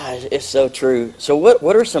 it's so true. So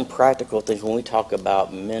what are some practical things when we talk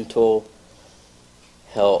about mental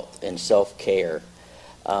health and self-care?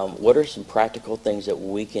 What are some practical things that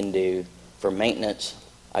we can do for maintenance,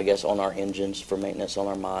 I guess, on our engines, for maintenance on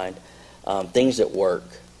our mind, things that work?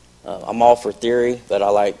 I'm all for theory, but I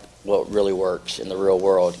like what really works in the real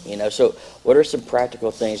world, you know. So what are some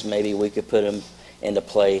practical things maybe we could put them into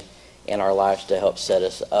play in our lives to help set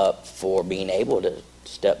us up for being able to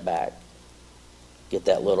step back, get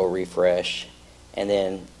that little refresh, and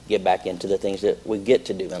then get back into the things that we get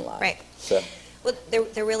to do in life? Right. So, well,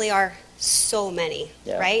 there really are so many,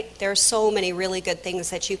 right? There are so many really good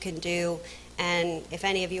things that you can do. And if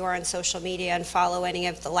any of you are on social media and follow any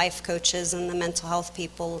of the life coaches and the mental health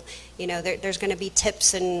people, you know, there's going to be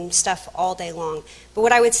tips and stuff all day long. But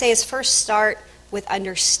what I would say is first start with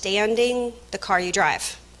understanding the car you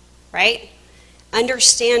drive, right?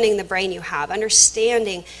 Understanding the brain you have,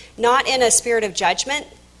 understanding, not in a spirit of judgment,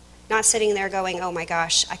 not sitting there going, oh my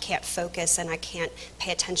gosh, I can't focus and I can't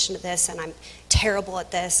pay attention to this and I'm terrible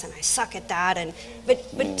at this and I suck at that.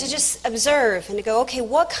 But to just observe and to go, okay,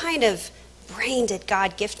 what kind of brain did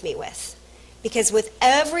God gift me with? Because with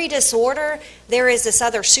every disorder, there is this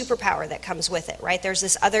other superpower that comes with it, right? There's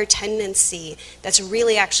this other tendency that's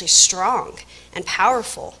really actually strong and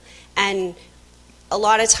powerful. And a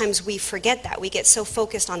lot of times we forget that. We get so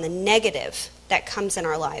focused on the negative that comes in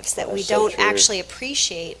our lives that we don't actually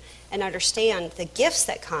appreciate and understand the gifts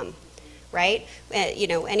that come, right? You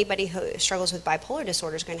know, anybody who struggles with bipolar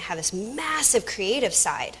disorder is going to have this massive creative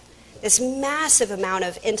side, this massive amount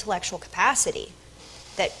of intellectual capacity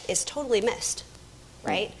that is totally missed,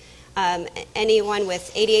 right? Anyone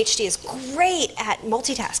with ADHD is great at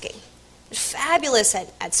multitasking, fabulous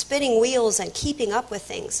at spinning wheels and keeping up with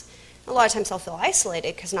things. A lot of times they'll feel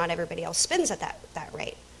isolated because not everybody else spins at that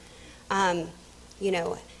rate. You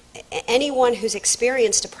know, anyone who's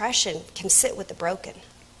experienced depression can sit with the broken.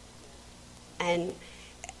 And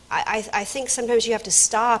I think sometimes you have to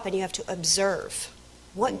stop and you have to observe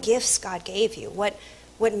what gifts God gave you, what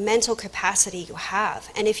mental capacity you have.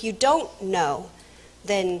 And if you don't know,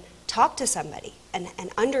 then talk to somebody and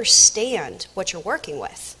understand what you're working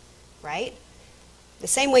with, right? The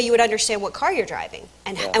same way you would understand what car you're driving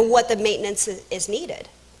and what the maintenance is needed.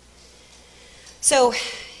 So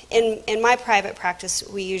in my private practice,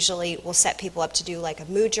 we usually will set people up to do like a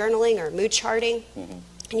mood journaling or mood charting. Mm-hmm.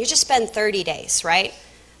 And you just spend 30 days, right?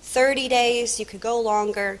 30 days, you could go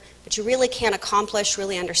longer, but you really can't accomplish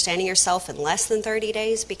really understanding yourself in less than 30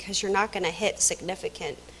 days because you're not going to hit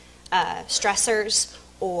significant stressors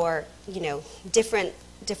or, you know, different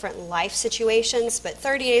life situations. But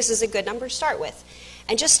 30 days is a good number to start with.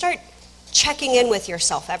 And just start checking in with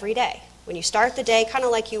yourself every day. When you start the day, kind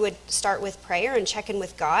of like you would start with prayer and check in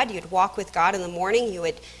with God, you'd walk with God in the morning, you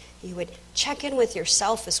would check in with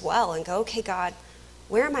yourself as well and go, okay, God,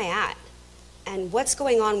 where am I at? And what's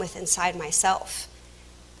going on with inside myself?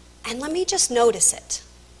 And let me just notice it,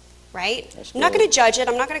 right? I'm not going to judge it.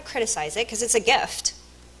 I'm not going to criticize it because it's a gift.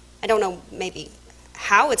 I don't know maybe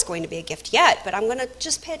how it's going to be a gift yet, but I'm going to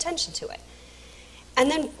just pay attention to it.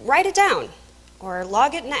 And then write it down or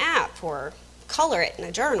log it in an app or color it in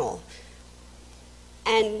a journal.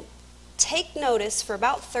 And take notice for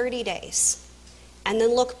about 30 days. and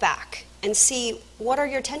then look back and see, what are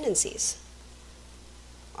your tendencies?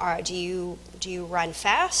 Do you run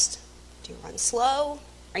fast? Do you run slow?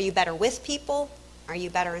 Are you better with people? Are you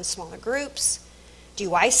better in smaller groups? Do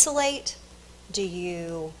you isolate? Do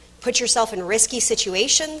you put yourself in risky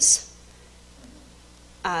situations?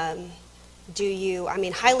 Highly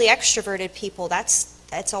extroverted people, that's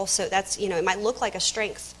it might look like a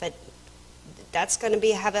strength, but that's going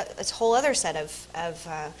to have a whole other set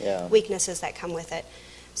of weaknesses that come with it.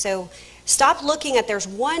 So stop looking at, there's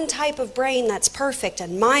one type of brain that's perfect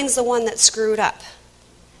and mine's the one that's screwed up.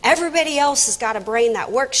 Everybody else has got a brain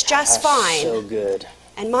that works just fine. So good.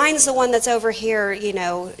 And mine's the one that's over here,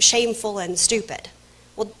 shameful and stupid.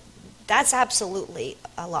 Well, that's absolutely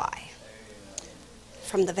a lie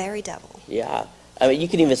from the very devil. Yeah. I mean, you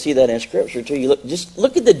can even see that in Scripture, too. Just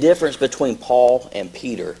look at the difference between Paul and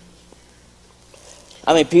Peter.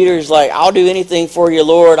 I mean, Peter's like, I'll do anything for you,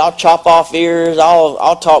 Lord. I'll chop off ears.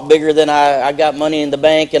 I'll talk bigger than I got money in the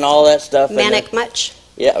bank and all that stuff. Manic much?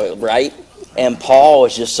 Yeah, right. And Paul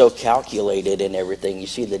is just so calculated in everything. You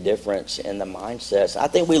see the difference in the mindsets. I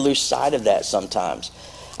think we lose sight of that sometimes.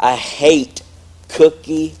 I hate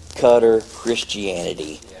cookie cutter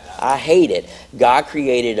Christianity. I hate it. God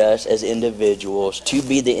created us as individuals to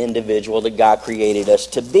be the individual that God created us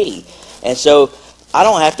to be. And so I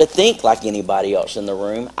don't have to think like anybody else in the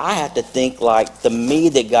room. I have to think like the me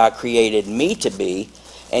that God created me to be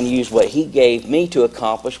and use what He gave me to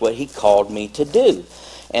accomplish what He called me to do.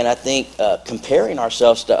 And I think comparing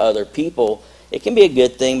ourselves to other people, it can be a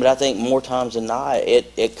good thing, but I think more times than not,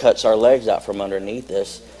 it cuts our legs out from underneath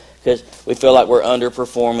us because we feel like we're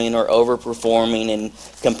underperforming or overperforming, and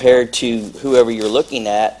compared to whoever you're looking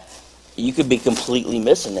at, you could be completely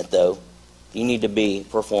missing it, though. You need to be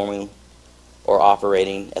performing or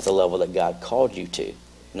operating at the level that God called you to,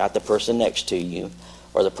 not the person next to you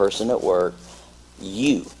or the person at work.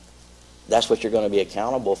 You. That's what you're going to be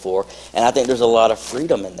accountable for. And I think there's a lot of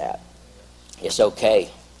freedom in that. It's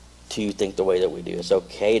okay to think the way that we do. It's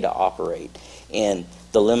okay to operate in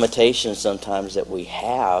the limitations sometimes that we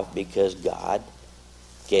have because God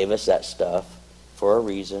gave us that stuff for a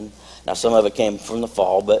reason. Now, some of it came from the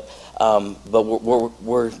fall, but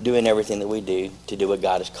we're doing everything that we do to do what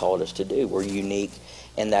God has called us to do. We're unique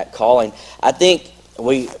in that calling. I think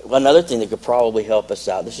another thing that could probably help us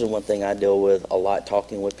out, this is one thing I deal with a lot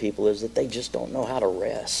talking with people, is that they just don't know how to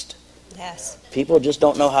rest. Yes. People just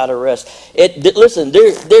don't know how to rest. Listen,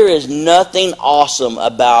 there is nothing awesome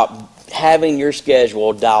about having your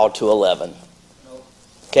schedule dialed to 11.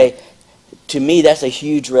 Okay? To me, that's a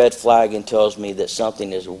huge red flag and tells me that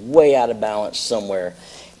something is way out of balance somewhere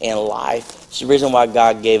in life. It's the reason why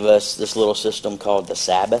God gave us this little system called the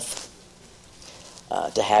Sabbath,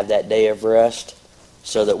 to have that day of rest,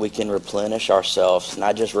 so that we can replenish ourselves,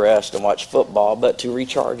 not just rest and watch football, but to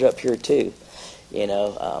recharge up here too.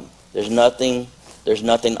 There's nothing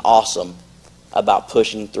awesome about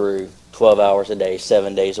pushing through 12 hours a day,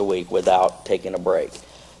 7 days a week without taking a break.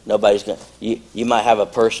 Nobody's going to, you might have a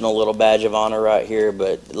personal little badge of honor right here,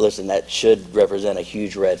 but listen, that should represent a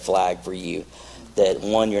huge red flag for you. That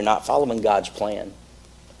one, you're not following God's plan,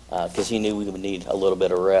 because He knew we would need a little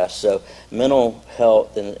bit of rest. So mental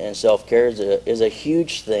health and self-care is a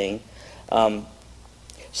huge thing.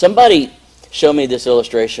 Somebody showed me this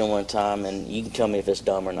illustration one time, and you can tell me if it's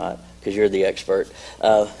dumb or not, because you're the expert.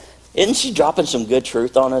 Isn't she dropping some good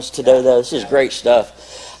truth on us today, though? This is great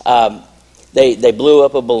stuff. They blew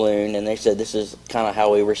up a balloon, and they said this is kind of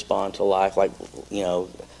how we respond to life. Like,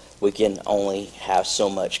 we can only have so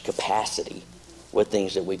much capacity with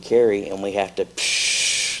things that we carry, and we have to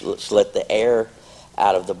let's let the air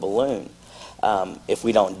out of the balloon. If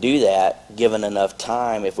we don't do that, given enough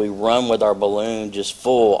time, if we run with our balloon just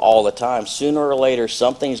full all the time, sooner or later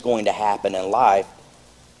something's going to happen in life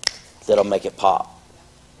that'll make it pop.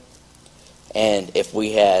 And if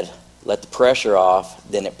we had let the pressure off,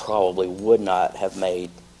 then it probably would not have made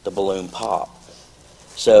the balloon pop.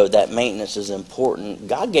 So that maintenance is important.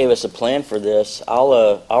 God gave us a plan for this.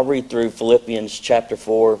 I'll read through Philippians chapter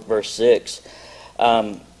 4, verse 6.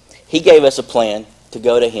 He gave us a plan to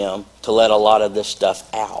go to Him to let a lot of this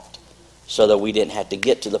stuff out so that we didn't have to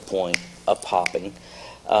get to the point of popping.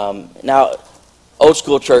 Now, old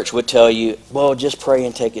school church would tell you, well, just pray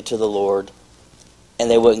and take it to the Lord. And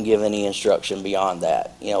they wouldn't give any instruction beyond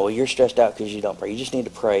that. You're stressed out because you don't pray. You just need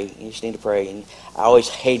to pray. You just need to pray. And I always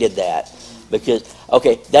hated that because,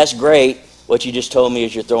 okay, that's great. What you just told me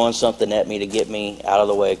is you're throwing something at me to get me out of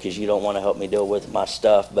the way because you don't want to help me deal with my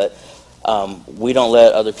stuff. But we don't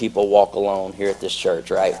let other people walk alone here at this church,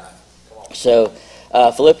 right? So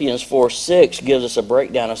Philippians 4:6 gives us a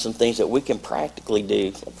breakdown of some things that we can practically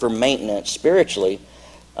do for maintenance spiritually.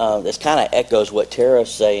 This kind of echoes what Tara's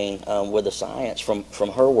saying with the science from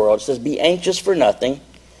her world. It says, be anxious for nothing.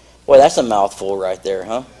 Boy, that's a mouthful right there,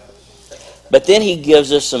 huh? But then he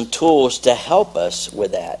gives us some tools to help us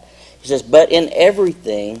with that. He says, but in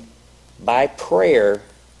everything, by prayer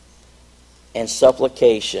and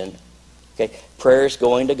supplication. Okay, prayer is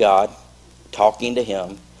going to God, talking to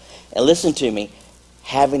him. And listen to me,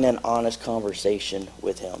 having an honest conversation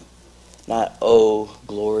with him. Not, oh,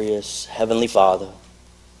 glorious Heavenly Father,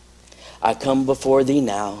 I come before thee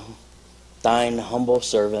now, thine humble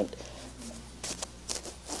servant.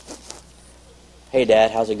 Hey,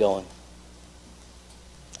 Dad, how's it going?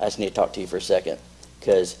 I just need to talk to you for a second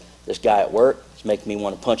because this guy at work is making me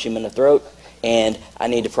want to punch him in the throat, and I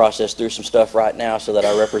need to process through some stuff right now so that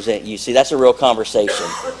I represent you. See, that's a real conversation.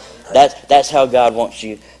 That's how God wants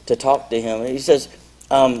you to talk to him. And he says,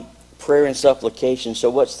 prayer and supplication. So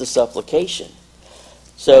what's the supplication?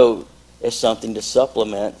 So it's something to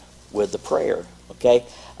supplement with the prayer, okay?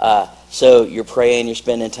 So you're praying, you're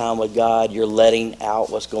spending time with God, you're letting out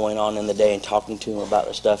what's going on in the day and talking to him about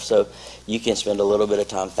the stuff. So you can spend a little bit of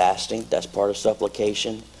time fasting. That's part of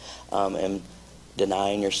supplication. And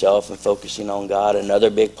denying yourself and focusing on God. Another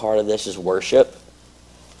big part of this is worship.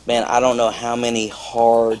 Man, I don't know how many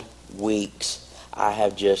hard weeks I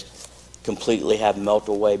have just completely have melt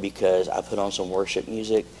away because I put on some worship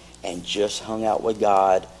music and just hung out with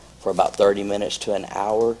God for about 30 minutes to an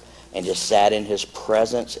hour and just sat in his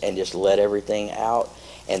presence and just let everything out.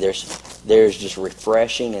 And there's just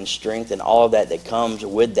refreshing and strength and all of that comes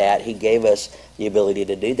with that. He gave us the ability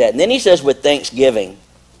to do that. And then he says with thanksgiving.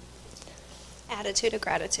 Attitude of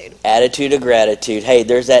gratitude. Attitude of gratitude. Hey,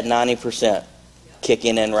 there's that 90%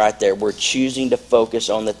 kicking in right there. We're choosing to focus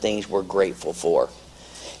on the things we're grateful for.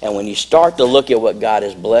 And when you start to look at what God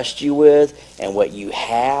has blessed you with and what you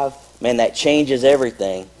have, man, that changes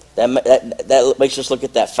everything. That makes us look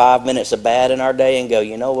at that 5 minutes of bad in our day and go,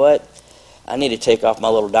 you know what? I need to take off my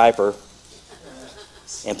little diaper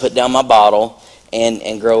and put down my bottle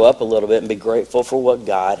and grow up a little bit and be grateful for what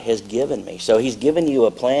God has given me. So he's given you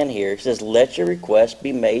a plan here. He says, let your request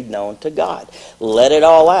be made known to God. Let it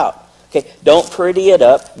all out. Okay, don't pretty it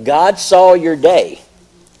up. God saw your day.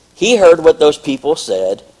 He heard what those people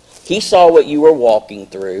said. He saw what you were walking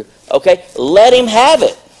through. Okay, let him have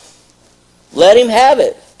it. Let him have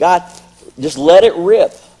it. God, just let it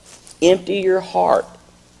rip. Empty your heart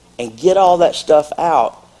and get all that stuff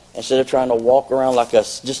out. Instead of trying to walk around like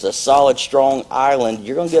just a solid, strong island,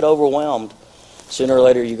 you're going to get overwhelmed. Sooner or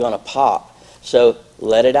later, you're going to pop. So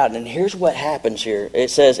let it out. And here's what happens here. It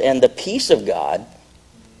says, and the peace of God,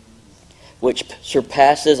 which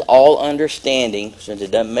surpasses all understanding, since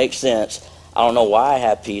it doesn't make sense. I don't know why I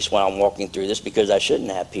have peace when I'm walking through this, because I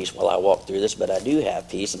shouldn't have peace while I walk through this, but I do have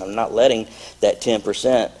peace, and I'm not letting that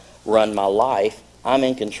 10% run my life. I'm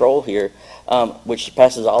in control here, which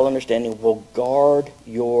surpasses all understanding, will guard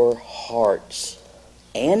your hearts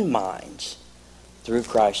and minds through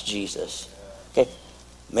Christ Jesus. Okay,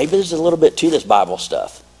 maybe there's a little bit to this Bible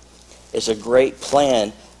stuff. It's a great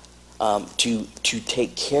plan to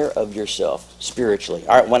take care of yourself spiritually.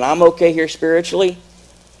 All right, when I'm okay here spiritually,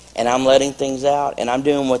 and I'm letting things out, and I'm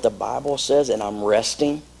doing what the Bible says, and I'm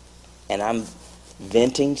resting, and I'm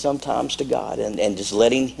venting sometimes to God, and just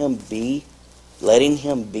letting him be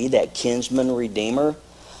that kinsman redeemer.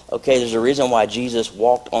 Okay, there's a reason why Jesus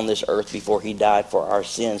walked on this earth before he died for our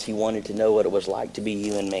sins. He wanted to know what it was like to be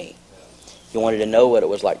you and me. He wanted to know what it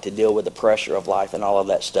was like to deal with the pressure of life and all of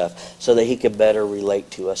that stuff so that he could better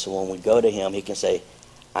relate to us. So when we go to him, he can say,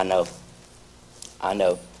 I know,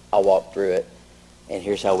 I'll walk through it, and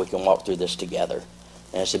here's how we can walk through this together.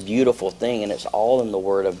 And it's a beautiful thing, and it's all in the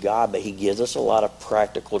Word of God, but he gives us a lot of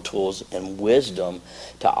practical tools and wisdom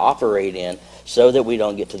to operate in so that we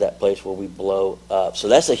don't get to that place where we blow up. So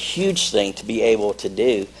that's a huge thing to be able to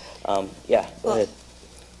do. Go ahead.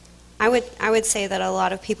 I would say that a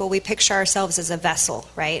lot of people, we picture ourselves as a vessel,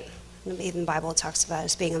 right? Even the Bible talks about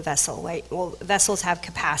us being a vessel, right? Well, vessels have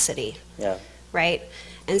capacity, right?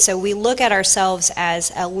 And so we look at ourselves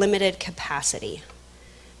as a limited capacity.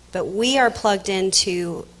 But we are plugged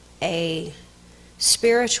into a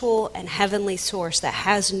spiritual and heavenly source that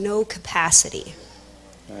has no capacity.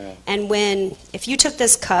 Right. And if you took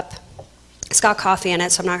this cup, it's got coffee in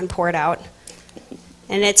it, so I'm not going to pour it out.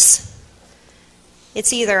 And it's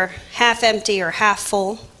either half empty or half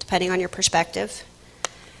full, depending on your perspective.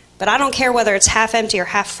 But I don't care whether it's half empty or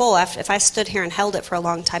half full. If I stood here and held it for a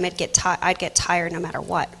long time, I'd get tired no matter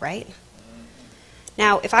what, right?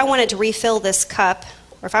 Now, if I wanted to refill this cup,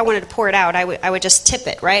 or if I wanted to pour it out, I would just tip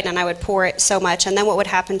it, right? And I would pour it so much, and then what would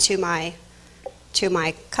happen to my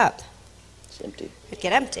cup? It's empty. It'd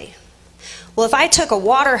get empty. Well, if I took a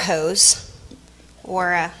water hose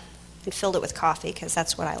and filled it with coffee, because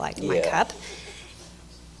that's what I like in my cup,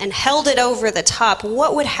 and held it over the top,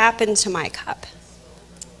 what would happen to my cup?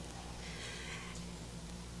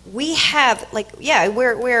 We have,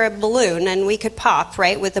 we're a balloon, and we could pop,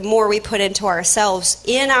 right, with the more we put into ourselves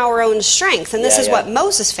in our own strength. And this is what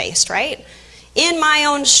Moses faced, right? In my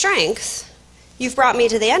own strength, you've brought me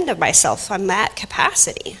to the end of myself. I'm at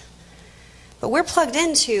capacity. But we're plugged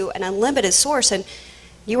into an unlimited source, and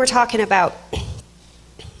you were talking about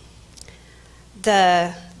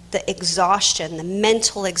the exhaustion, the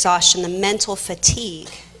mental exhaustion, the mental fatigue,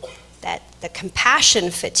 that the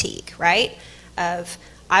compassion fatigue, right? Of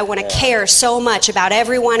I want to care so much about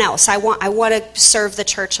everyone else. I want to serve the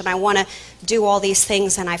church, and I want to do all these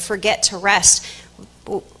things, and I forget to rest.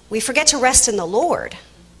 We forget to rest in the Lord.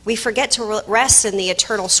 We forget to rest in the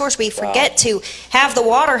eternal source. We forget to have the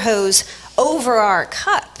water hose over our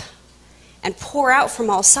cup and pour out from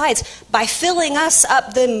all sides. By filling us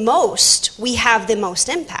up the most, we have the most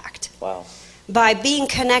impact. Wow. By being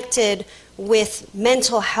connected with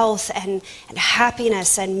mental health and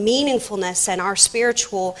happiness and meaningfulness and our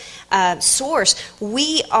spiritual source,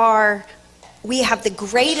 we have the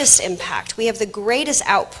greatest impact. We have the greatest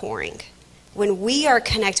outpouring when we are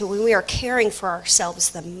connected, when we are caring for ourselves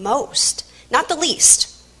the most, not the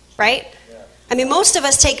least, right? Yeah. I mean, most of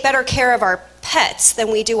us take better care of our pets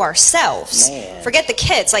than we do ourselves. Man. Forget the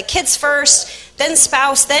kids. Like kids first, then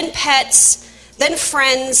spouse, then pets, then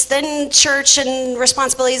friends, then church and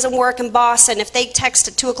responsibilities and work and boss. And if they text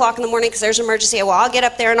at 2 o'clock in the morning because there's an emergency, well, I'll get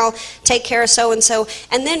up there and I'll take care of so-and-so.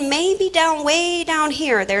 And then maybe way down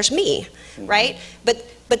here, there's me, right?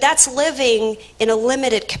 But that's living in a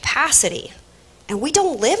limited capacity. And we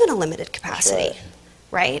don't live in a limited capacity,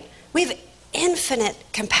 right? We have infinite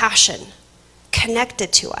compassion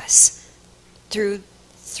connected to us through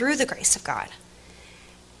the grace of God.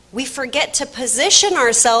 We forget to position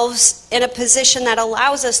ourselves in a position that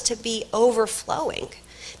allows us to be overflowing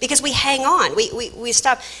because we hang on. We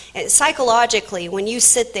stop. Psychologically, when you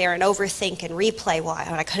sit there and overthink and replay, well,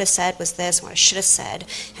 what I could have said was this, what I should have said,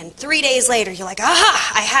 and 3 days later you're like,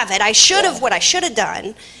 aha, I have it. I should have what I should have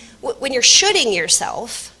done. When you're shooting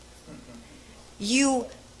yourself, you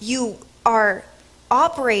are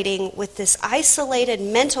operating with this isolated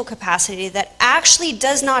mental capacity that actually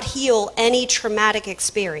does not heal any traumatic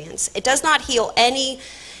experience. It does not heal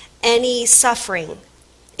any suffering.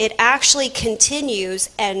 It actually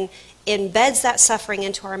continues and embeds that suffering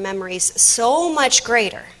into our memories so much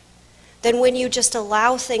greater than when you just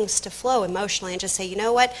allow things to flow emotionally and just say, you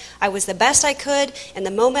know what, I was the best I could in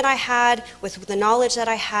the moment I had with the knowledge that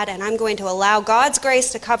I had, and I'm going to allow God's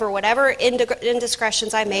grace to cover whatever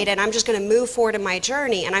indiscretions I made, and I'm just going to move forward in my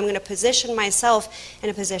journey, and I'm going to position myself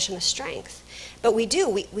in a position of strength. But we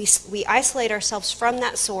isolate ourselves from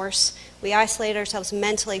that source. We isolate ourselves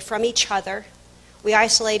mentally from each other. We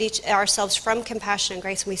isolate ourselves from compassion and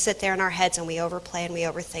grace, and we sit there in our heads and we overplay and we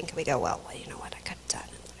overthink and we go, well, you know what, I could have done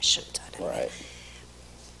it. I should have done it. Right.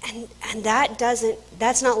 And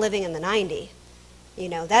that's not living in the 90. You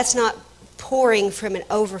know, that's not pouring from an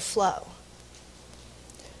overflow.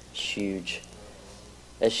 It's huge.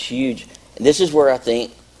 That's huge. And this is where I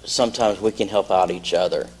think sometimes we can help out each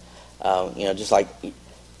other. Just like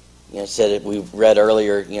said we read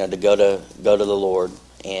earlier, to go to the Lord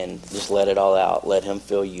and just let it all out. Let Him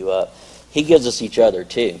fill you up. He gives us each other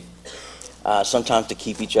too. Sometimes to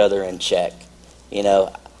keep each other in check.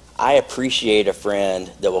 I appreciate a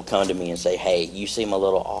friend that will come to me and say, hey, you seem a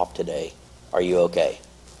little off today. Are you okay?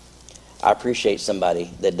 I appreciate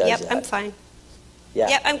somebody that does that. Yep, I'm fine. Yeah.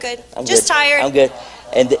 Yep, I'm good. I'm just good. tired. I'm good.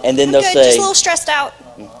 And then I'm they'll good. say, just a little stressed out.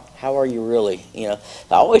 How are you really? I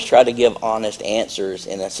always try to give honest answers,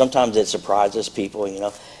 and sometimes it surprises people.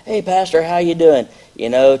 Hey, Pastor, how you doing?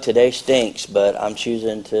 Today stinks, but I'm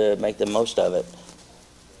choosing to make the most of it.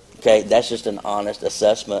 Okay, that's just an honest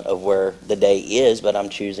assessment of where the day is, but I'm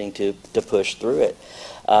choosing to push through it.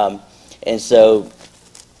 And so,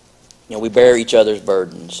 we bear each other's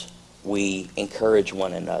burdens. We encourage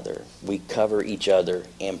one another. We cover each other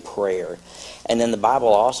in prayer. And then the Bible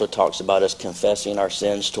also talks about us confessing our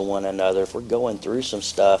sins to one another. If we're going through some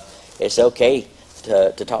stuff, it's okay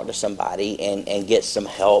to talk to somebody and get some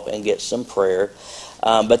help and get some prayer.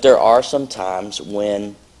 But there are some times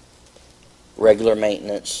when regular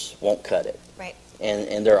maintenance won't cut it. Right.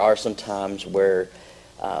 And there are some times where,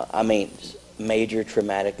 major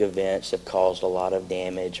traumatic events have caused a lot of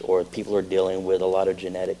damage, or people are dealing with a lot of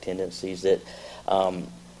genetic tendencies that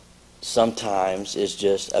sometimes is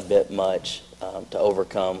just a bit much to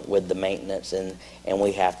overcome with the maintenance, and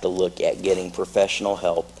we have to look at getting professional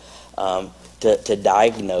help to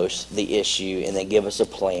diagnose the issue and then give us a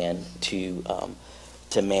plan to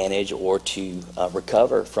manage or to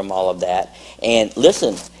recover from all of that. And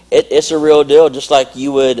listen, it's a real deal, just like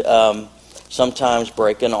you would sometimes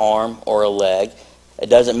break an arm or a leg. It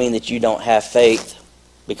doesn't mean that you don't have faith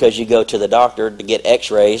because you go to the doctor to get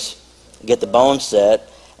x-rays, get the bone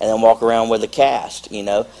set, and then walk around with a cast. You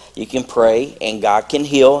know, you can pray and God can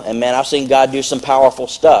heal. And man, I've seen God do some powerful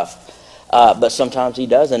stuff. But sometimes he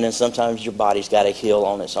doesn't, and sometimes your body's got to heal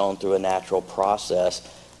on its own through a natural process.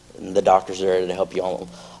 And the doctors are there to help you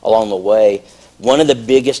along the way. One of the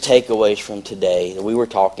biggest takeaways from today that we were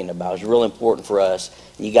talking about is really important for us,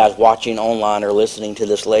 and you guys watching online or listening to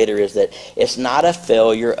this later, is that it's not a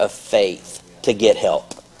failure of faith to get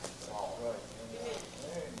help.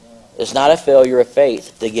 It's not a failure of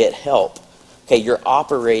faith to get help. Okay, you're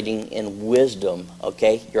operating in wisdom,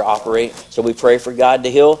 okay? You're operating. So we pray for God to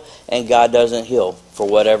heal, and God doesn't heal for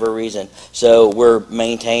whatever reason. So we're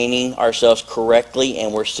maintaining ourselves correctly,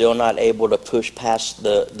 and we're still not able to push past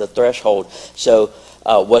the threshold. So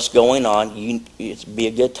what's going on, it'd be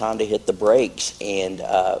a good time to hit the brakes and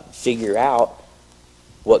figure out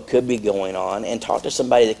what could be going on and talk to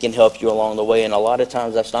somebody that can help you along the way. And a lot of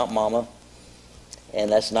times that's not Mama, and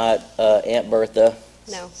that's not Aunt Bertha.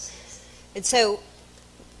 No. And so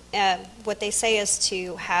what they say is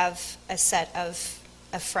to have a set of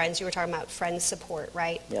friends. You were talking about friend support,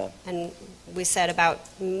 right? Yeah. And we said about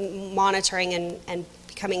monitoring and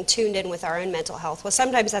becoming tuned in with our own mental health. Well,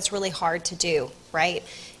 sometimes that's really hard to do, right?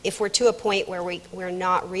 If we're to a point where we're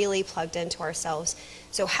not really plugged into ourselves.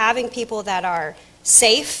 So having people that are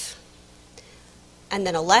safe, and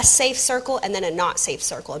then a less safe circle, and then a not safe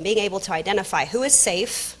circle, and being able to identify who is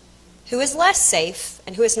safe, who is less safe,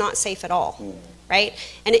 and who is not safe at all, right?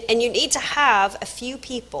 And you need to have a few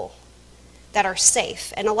people that are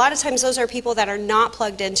safe. And a lot of times those are people that are not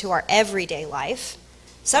plugged into our everyday life.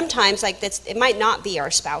 Sometimes, like, it might not be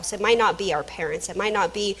our spouse, it might not be our parents, it might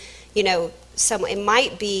not be, someone, it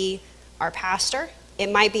might be our pastor,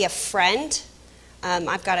 it might be a friend.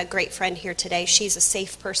 I've got a great friend here today. She's a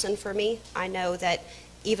safe person for me. I know that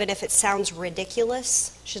even if it sounds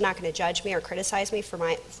ridiculous, she's not going to judge me or criticize me for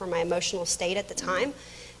my emotional state at the time.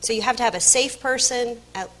 So you have to have a safe person,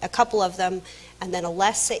 a couple of them, and then a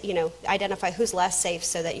less, identify who's less safe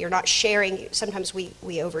so that you're not sharing. Sometimes we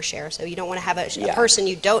overshare, so you don't want to have a person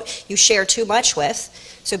you share too much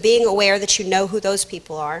with. So being aware that you know who those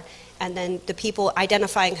people are, and then the people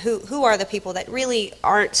identifying who are the people that really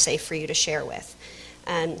aren't safe for you to share with.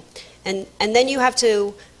 And then you have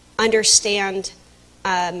to understand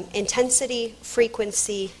intensity,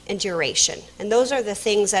 frequency, and duration. And those are the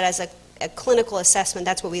things that as a clinical assessment,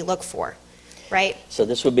 that's what we look for, right? So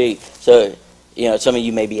this would be, some of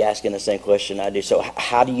you may be asking the same question I do. So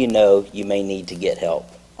how do you know you may need to get help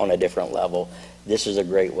on a different level? This is a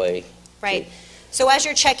great way. Right. So as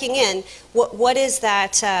you're checking in, what is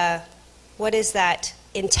that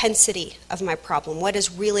intensity of my problem? What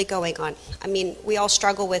is really going on? I mean, we all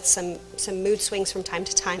struggle with some mood swings from time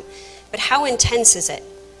to time. But how intense is it?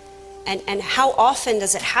 And how often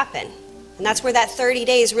does it happen? And that's where that 30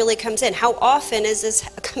 days really comes in. How often is this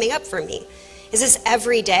coming up for me? Is this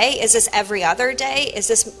every day? Is this every other day? Is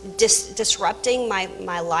this disrupting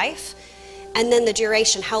my life? And then the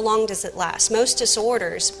duration, how long does it last? Most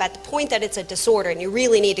disorders, at the point that it's a disorder and you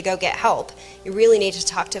really need to go get help, you really need to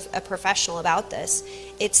talk to a professional about this,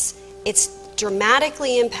 it's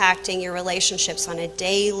dramatically impacting your relationships on a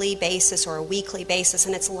daily basis or a weekly basis,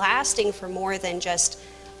 and it's lasting for more than just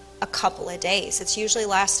a couple of days. It's usually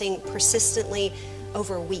lasting persistently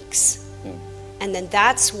over weeks. And then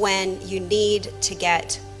that's when you need to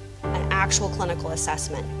get an actual clinical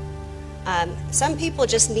assessment. Some people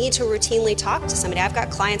just need to routinely talk to somebody. I've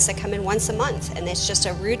got clients that come in once a month, and it's just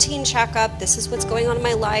a routine checkup. This is what's going on in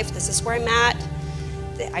my life. This is where I'm at.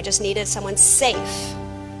 I just needed someone safe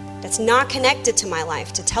that's not connected to my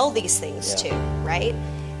life to tell these things to, right?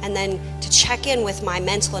 And then to check in with my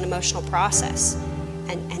mental and emotional process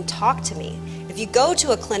and talk to me. If you go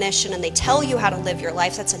to a clinician and they tell you how to live your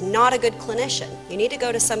life, that's not a good clinician. You need to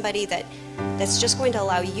go to somebody that's just going to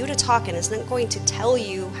allow you to talk and isn't going to tell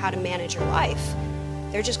you how to manage your life.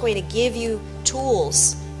 They're just going to give you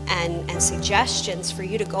tools and suggestions for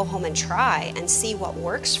you to go home and try and see what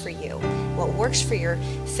works for you, what works for your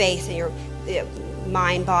faith and your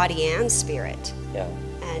mind, body, and spirit. Yeah.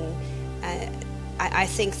 And I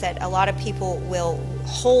think that a lot of people will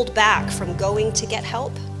hold back from going to get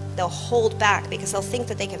help they'll hold back because they'll think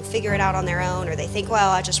that they can figure it out on their own, or they think,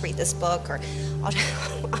 well, I'll just read this book, or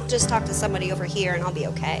I'll just talk to somebody over here and I'll be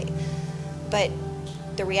okay. But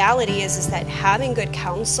the reality is that having good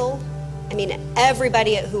counsel, I mean,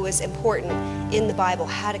 everybody who was important in the Bible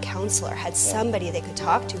had a counselor, had somebody they could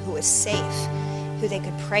talk to who was safe, who they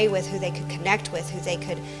could pray with, who they could connect with, who they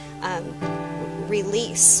could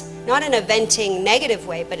release. Not in a venting negative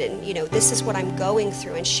way, but in, this is what I'm going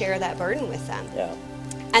through, and share that burden with them. Yeah.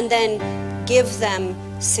 And then give them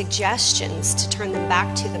suggestions to turn them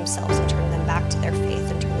back to themselves and turn them back to their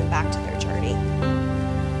faith and turn them back to their journey.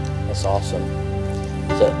 That's awesome.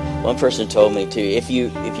 So one person told me too, if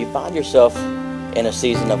you find yourself in a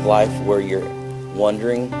season of life where you're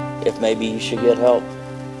wondering if maybe you should get help,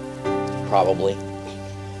 probably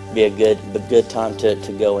be a good time to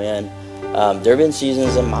go in. There have been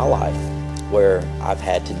seasons in my life where I've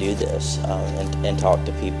had to do this and talk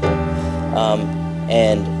to people.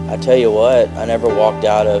 And I tell you what, I never walked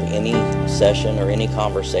out of any session or any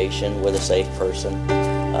conversation with a safe person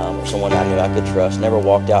or someone I knew I could trust. Never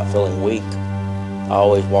walked out feeling weak. I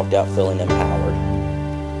always walked out feeling empowered.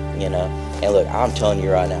 And look, I'm telling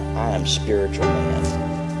you right now, I am spiritual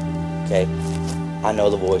man. Okay? I know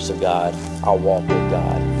the voice of God. I walk with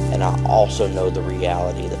God. And I also know the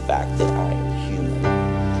reality, the fact that I am human.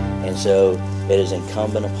 And so it is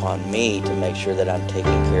incumbent upon me to make sure that I'm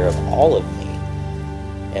taking care of all of me.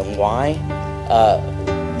 And why?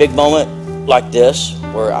 Big moment like this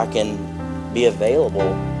where I can be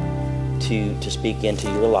available to speak into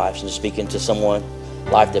your lives and to speak into someone's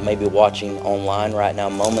life that may be watching online right now.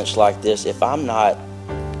 Moments like this, if I'm not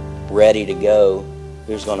ready to go,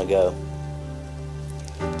 who's going to go?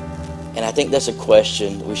 And I think that's a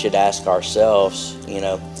question we should ask ourselves.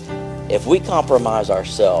 If we compromise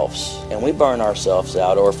ourselves and we burn ourselves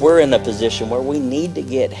out, or if we're in a position where we need to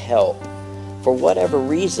get help for whatever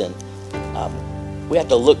reason, we have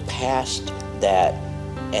to look past that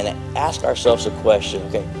and ask ourselves a question.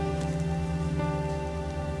 Okay,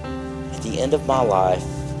 at the end of my life,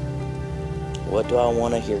 what do I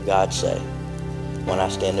want to hear God say when I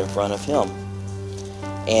stand in front of Him?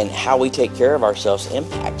 And how we take care of ourselves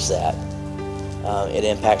impacts that. It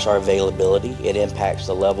impacts our availability. It impacts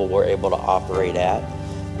the level we're able to operate at.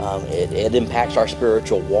 It impacts our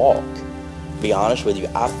spiritual walk. Be honest with you,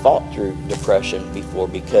 I fought through depression before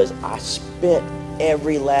because I spent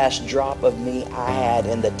every last drop of me I had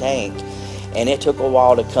in the tank. And it took a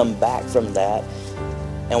while to come back from that.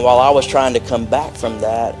 And while I was trying to come back from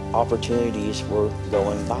that, opportunities were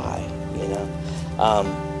going by,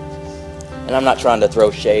 And I'm not trying to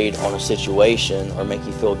throw shade on a situation or make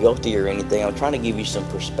you feel guilty or anything. I'm trying to give you some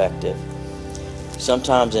perspective.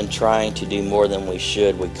 Sometimes in trying to do more than we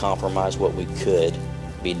should, we compromise what we could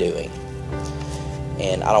be doing.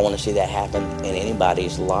 And I don't want to see that happen in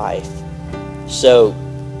anybody's life. So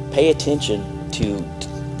pay attention to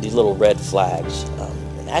these little red flags.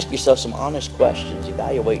 And ask yourself some honest questions.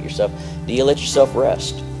 Evaluate yourself. Do you let yourself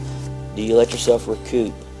rest? Do you let yourself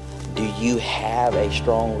recoup? Do you have a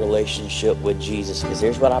strong relationship with Jesus? Because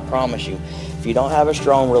here's what I promise you. If you don't have a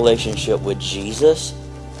strong relationship with Jesus,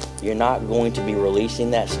 you're not going to be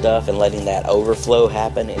releasing that stuff and letting that overflow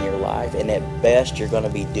happen in your life. And at best, you're going to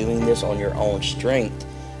be doing this on your own strength.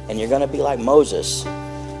 And you're going to be like Moses.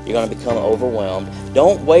 You're going to become overwhelmed.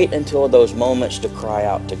 Don't wait until those moments to cry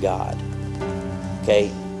out to God. Okay?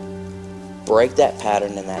 Break that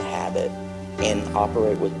pattern and that habit. And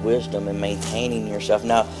operate with wisdom and maintaining yourself.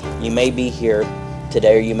 Now, you may be here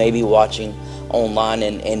today, or you may be watching online,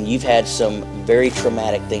 and you've had some very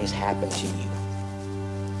traumatic things happen to you.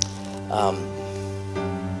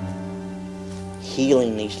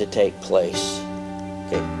 Healing needs to take place.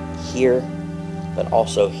 Okay, here, but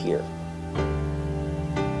also here.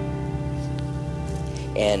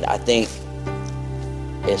 And I think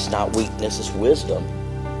it's not weakness, it's wisdom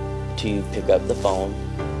to pick up the phone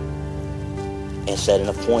and set an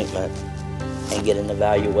appointment and get an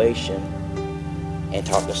evaluation and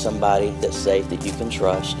talk to somebody that's safe, that you can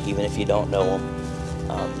trust, even if you don't know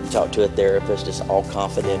them. You talk to a therapist, it's all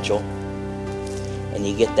confidential. And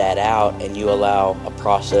you get that out and you allow a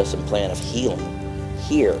process and plan of healing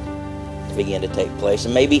here to begin to take place.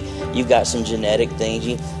 And maybe you've got some genetic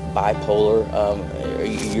things, bipolar, or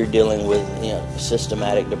you're dealing with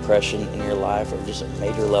systematic depression in your life, or just a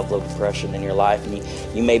major level of depression in your life, and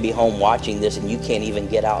you may be home watching this and you can't even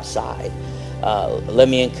get outside. Let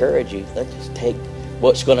me encourage you, let's take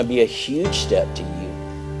what's going to be a huge step to you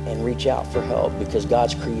and reach out for help, because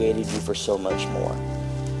God's created you for so much more.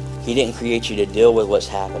 He didn't create you to deal with what's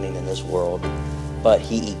happening in this world, but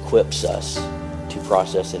He equips us to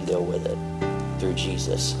process and deal with it through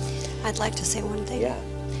Jesus. I'd like to say one thing. Yeah.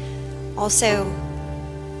 Also,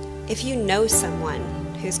 if you know someone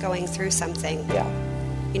who's going through something,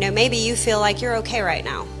 maybe you feel like you're okay right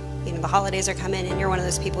now. The holidays are coming and you're one of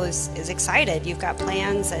those people who's is excited. You've got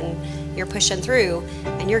plans and you're pushing through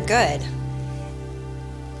and you're good.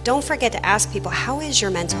 Don't forget to ask people, how is your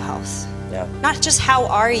mental health? Yeah. Not just how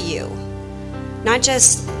are you? Not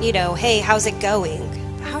just, hey, how's it going?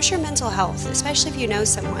 How's your mental health? Especially if you know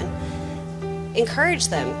someone. Encourage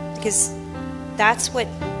them, because that's what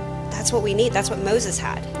we need. That's what Moses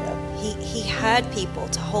had. Yeah. He had people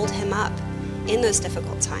to hold him up in those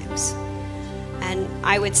difficult times. And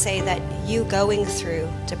I would say that you going through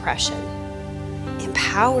depression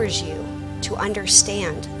empowers you to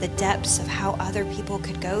understand the depths of how other people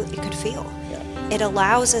could feel. Yeah. It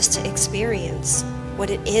allows us to experience what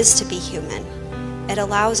it is to be human. It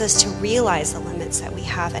allows us to realize the limits that we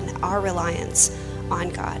have and our reliance on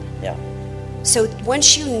God. Yeah. So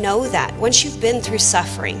once you know that, once you've been through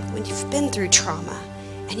suffering, when you've been through trauma,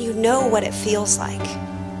 and you know what it feels like,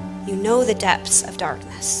 you know the depths of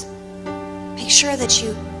darkness, make sure that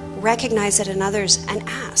you recognize it in others and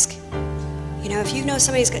ask. If you know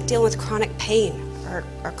somebody's dealing with chronic pain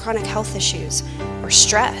or chronic health issues or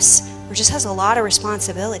stress, or just has a lot of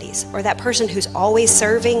responsibilities, or that person who's always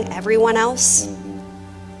serving everyone else,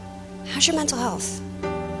 how's your mental health?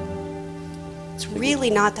 It's really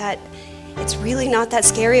not that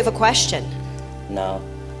scary of a question. No.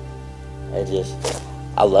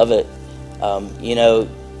 I love it.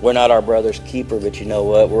 We're not our brother's keeper, but you know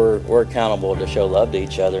what? We're accountable to show love to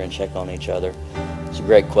each other and check on each other. It's a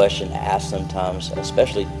great question to ask sometimes,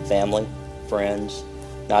 especially family, friends,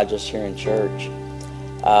 not just here in church.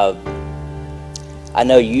 I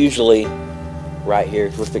know usually right here,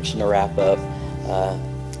 we're fixing to wrap up.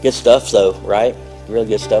 Good stuff though, right? Really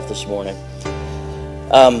good stuff this morning.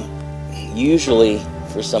 Usually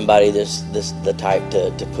for somebody that's the type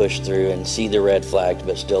to push through and see the red flags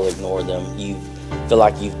but still ignore them, you feel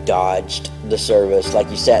like you've dodged the service, like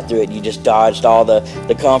you sat through it, you just dodged all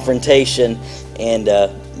the confrontation, and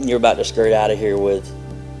you're about to skirt out of here with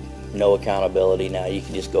no accountability. Now you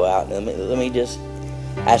can just go out. And let me just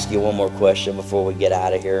ask you one more question before we get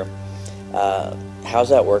out of here. How's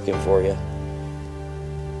that working for you?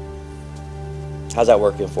 How's that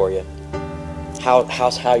working for you?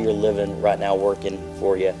 How's how you're living right now working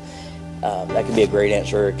for you? That could be a great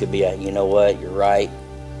answer. It could be a, you know what, you're right.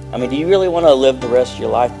 I mean, do you really want to live the rest of your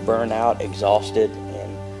life burned out, exhausted,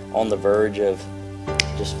 and on the verge of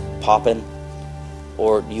just popping?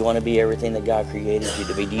 Or do you want to be everything that God created you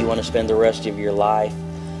to be? Do you want to spend the rest of your life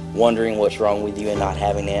wondering what's wrong with you and not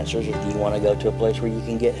having answers? Or do you want to go to a place where you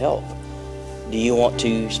can get help? Do you want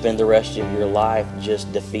to spend the rest of your life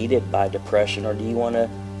just defeated by depression? Or do you want to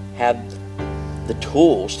have the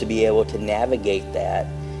tools to be able to navigate that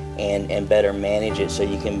and better manage it so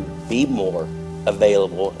you can be more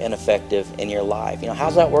available and effective in your life?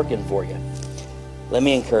 How's that working for you? Let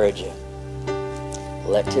me encourage you.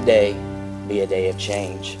 Let today be a day of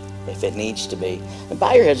change if it needs to be. And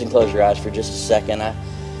bow your heads and close your eyes for just a second. I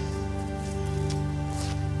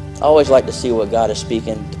always like to see what God is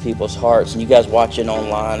speaking to people's hearts. And you guys watching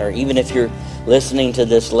online, or even if you're listening to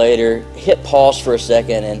this later, hit pause for a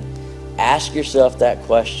second and ask yourself that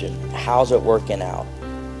question. How's it working out?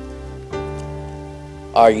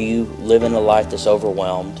 Are you living a life that's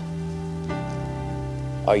overwhelmed?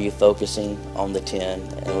 Are you focusing on the 10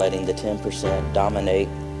 and letting the 10% dominate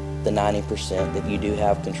the 90% that you do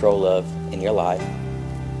have control of in your life?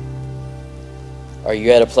 Are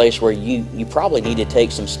you at a place where you probably need to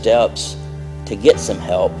take some steps to get some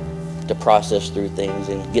help to process through things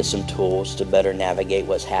and get some tools to better navigate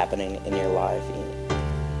what's happening in your life?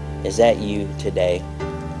 Is that you today?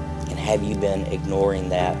 And have you been ignoring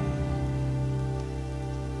that?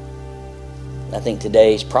 I think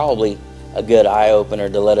today is probably a good eye-opener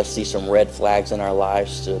to let us see some red flags in our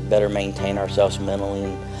lives to better maintain ourselves mentally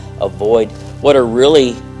and avoid what are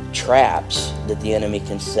really traps that the enemy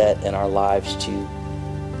can set in our lives to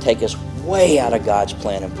take us way out of God's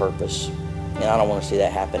plan and purpose. And I don't want to see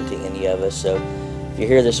that happen to any of us. So if you're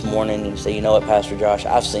here this morning and you say, you know what, Pastor Josh,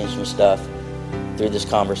 I've seen some stuff through this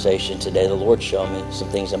conversation today. The Lord showed me some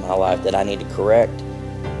things in my life that I need to correct,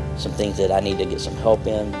 some things that I need to get some help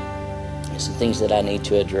in, and some things that I need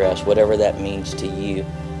to address, whatever that means to you.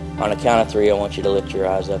 On a count of 3, I want you to lift your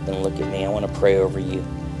eyes up and look at me. I want to pray over you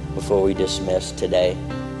before we dismiss today.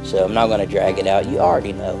 So I'm not going to drag it out. You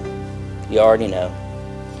already know. You already know.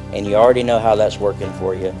 And you already know how that's working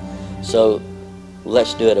for you. So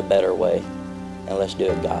let's do it a better way. And let's do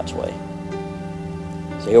it God's way.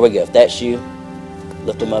 So here we go. If that's you,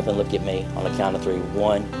 lift them up and look at me on a count of 3.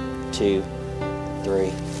 1, 2,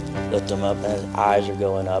 3. Lift them up, and his eyes are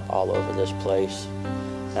going up all over this place.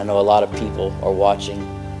 I know a lot of people are watching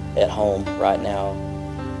at home right now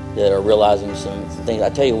that are realizing some things. I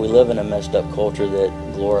tell you, we live in a messed up culture that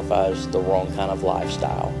glorifies the wrong kind of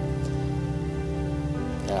lifestyle.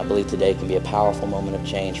 And I believe today can be a powerful moment of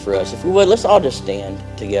change for us. If we would, let's all just stand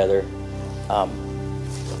together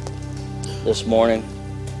this morning.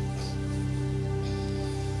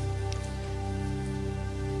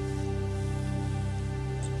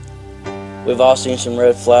 We've all seen some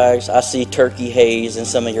red flags. I see turkey haze in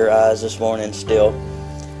some of your eyes this morning still.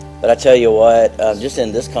 But I tell you what, just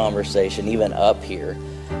in this conversation, even up here,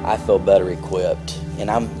 I feel better equipped. And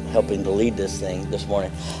I'm helping to lead this thing this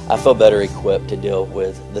morning. I feel better equipped to deal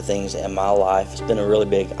with the things in my life. It's been a really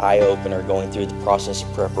big eye-opener going through the process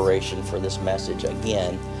of preparation for this message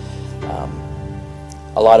again.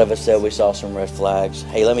 A lot of us said we saw some red flags.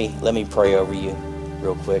 Hey, let me pray over you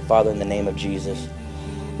real quick. Father, in the name of Jesus,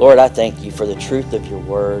 Lord, I thank you for the truth of your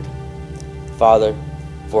word. Father,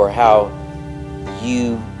 for how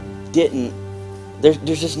you didn't, there's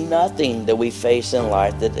just nothing that we face in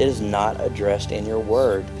life that is not addressed in your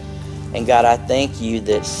word. And God, I thank you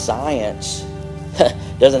that science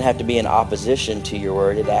doesn't have to be in opposition to your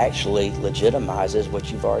word. It actually legitimizes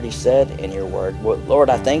what you've already said in your word. Well, Lord,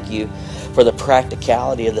 I thank you for the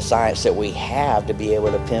practicality of the science that we have to be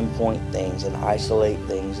able to pinpoint things and isolate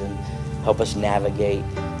things and help us navigate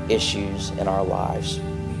issues in our lives.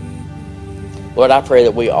 Lord, I pray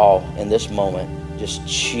that we all in this moment just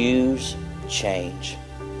choose change.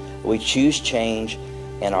 We choose change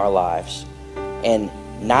in our lives, and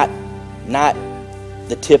not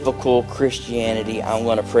the typical Christianity. I'm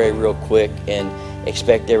going to pray real quick and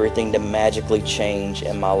expect everything to magically change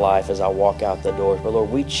in my life as I walk out the doors. But Lord,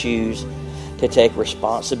 we choose to take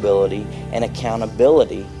responsibility and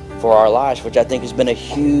accountability for our lives, which I think has been a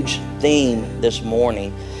huge theme this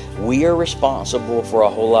morning. We are responsible for a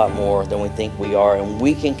whole lot more than we think we are, and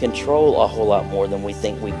we can control a whole lot more than we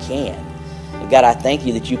think we can. And God, I thank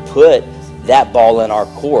you that you put that ball in our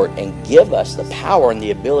court and give us the power and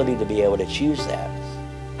the ability to be able to choose that.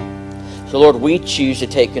 So Lord, we choose to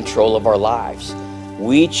take control of our lives.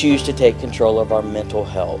 We choose to take control of our mental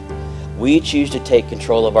health. We choose to take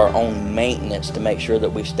control of our own maintenance to make sure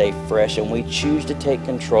that we stay fresh, and we choose to take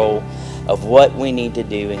control of what we need to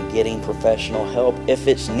do in getting professional help if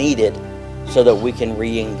it's needed so that we can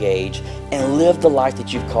re-engage and live the life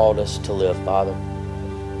that you've called us to live, Father.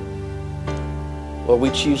 Lord,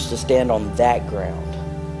 we choose to stand on that ground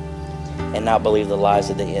and not believe the lies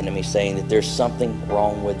of the enemy saying that there's something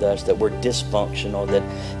wrong with us, that we're dysfunctional, that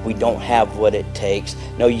we don't have what it takes.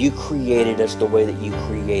 No, you created us the way that you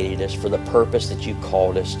created us for the purpose that you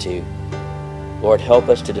called us to. Lord, help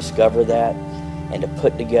us to discover that and to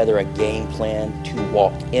put together a game plan to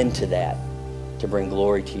walk into that, to bring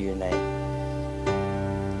glory to your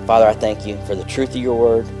name. Father, I thank you for the truth of your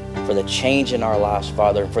word, for the change in our lives,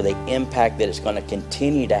 Father, and for the impact that it's going to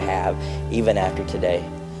continue to have even after today.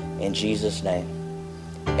 In Jesus' name,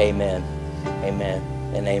 amen, amen,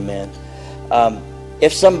 and amen.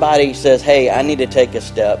 If somebody says, hey, I need to take a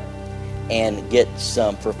step and get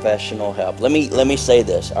some professional help, let me say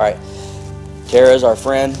this. All right, Tara's our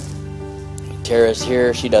friend. Tara's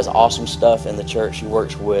here. She does awesome stuff in the church. She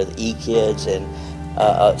works with e-kids, and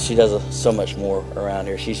she does so much more around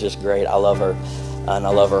here. She's just great. I love her, and I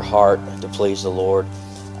love her heart to please the Lord.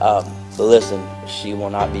 But listen, she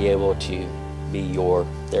will not be able to be your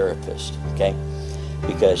therapist, okay?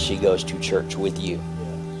 Because she goes to church with you,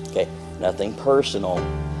 okay? Nothing personal.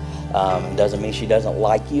 It doesn't mean she doesn't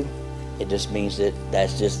like you. It just means that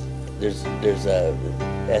there's a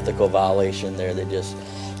ethical violation there that just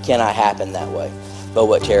cannot happen that way. But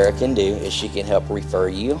what Tara can do is she can help refer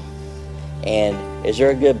you. And is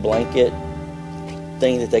there a good blanket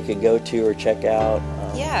thing that they could go to or check out?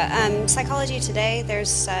 Psychology Today,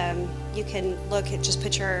 there's you can look at, just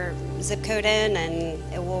put your zip code in, and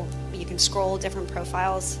you can scroll different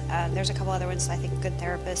profiles. There's a couple other ones, I think Good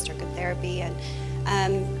Therapist or Good Therapy, and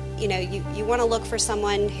you want to look for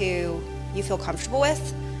someone who you feel comfortable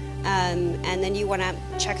with, and then you want to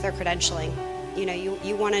check their credentialing.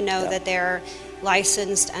 You want to know that they're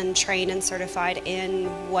licensed and trained and certified in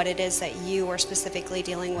what it is that you are specifically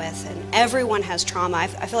dealing with. And everyone has trauma. I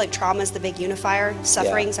feel like trauma is the big unifier.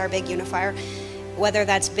 Suffering's our big unifier. Whether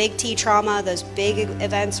that's big T trauma, those big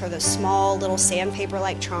events, or the small little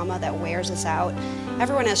sandpaper-like trauma that wears us out,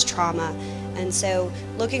 everyone has trauma. And so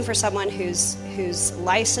looking for someone who's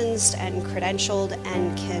licensed and credentialed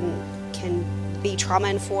and can be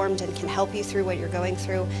trauma-informed and can help you through what you're going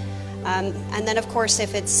through. And then, of course,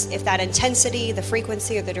 if that intensity, the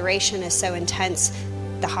frequency, or the duration is so intense,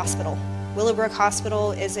 the hospital. Willowbrook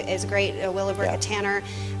Hospital is great, Willowbrook at Tanner,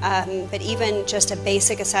 but even just a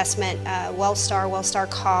basic assessment, Wellstar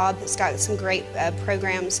Cobb has got some great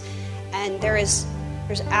programs, and there's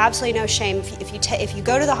absolutely no shame if you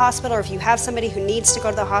go to the hospital, or if you have somebody who needs to go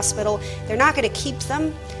to the hospital, they're not going to keep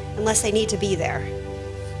them unless they need to be there.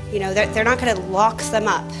 You know, they're not going to lock them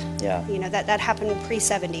up. Yeah. You know, that happened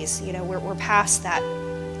pre-70s. You know, we're past that.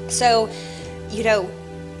 So, you know,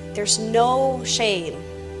 there's no shame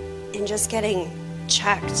in just getting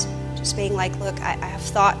checked, just being like, look, I have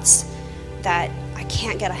thoughts that I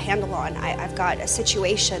can't get a handle on. I've got a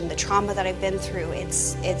situation, the trauma that I've been through,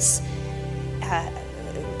 it's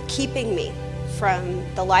keeping me from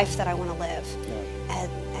the life that I want to live. Yeah.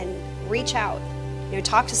 And reach out. You know,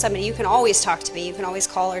 talk to somebody. You can always talk to me. You can always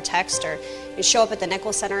call or text, or show up at the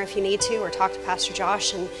Nichols Center if you need to, or talk to Pastor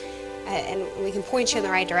Josh, and we can point you in the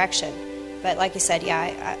right direction. But like you said,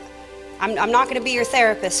 yeah, I'm not going to be your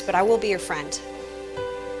therapist, but I will be your friend.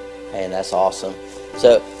 Hey, and that's awesome.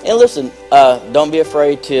 So, and listen, don't be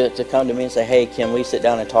afraid to come to me and say, hey, can we sit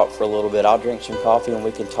down and talk for a little bit? I'll drink some coffee and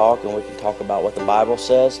we can talk about what the Bible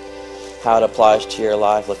says, how it applies to your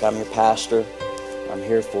life. Look, I'm your pastor. I'm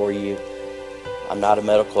here for you. I'm not a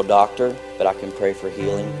medical doctor, but I can pray for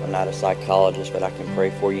healing. I'm not a psychologist, but I can pray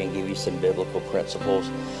for you and give you some biblical principles.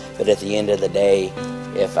 But at the end of the day,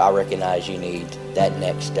 if I recognize you need that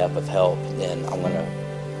next step of help, then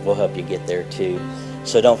we'll help you get there too.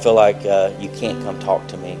 So don't feel like you can't come talk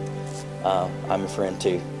to me. I'm a friend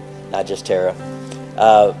too, not just Tara.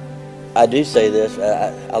 I do say this,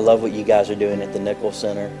 I love what you guys are doing at the Nichols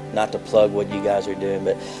Center. Not to plug what you guys are doing,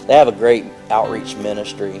 but they have a great outreach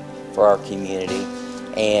ministry for our community,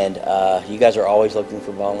 and you guys are always looking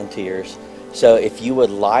for volunteers. So if you would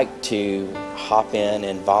like to hop in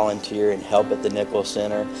and volunteer and help at the Nichols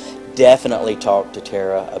Center, definitely talk to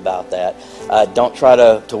Tara about that. Don't try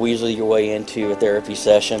to weasel your way into a therapy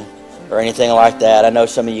session or anything like that. I know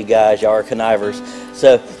some of you guys, y'all are connivers.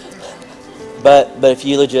 So, but if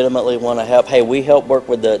you legitimately want to help, hey, we help work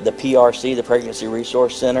with the PRC, the Pregnancy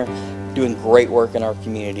Resource Center, doing great work in our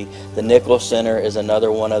community. The Nichols Center is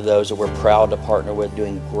another one of those that we're proud to partner with,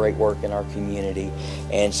 doing great work in our community.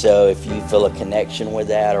 And so if you feel a connection with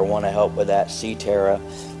that or want to help with that, see Tara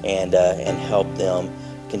and help them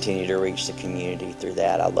continue to reach the community through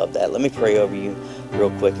that. I love that. Let me pray over you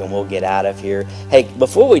real quick and we'll get out of here. Hey,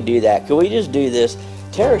 before we do that, could we just do this?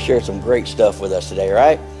 Tara shared some great stuff with us today,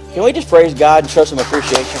 right? Can we just praise God and show some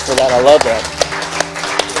appreciation for that? I love that.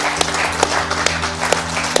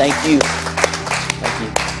 Thank you. Thank you.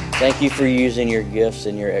 Thank you for using your gifts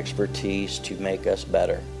and your expertise to make us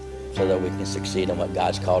better so that we can succeed in what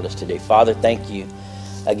God's called us to do. Father, thank you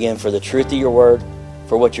again for the truth of your word,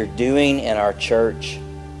 for what you're doing in our church.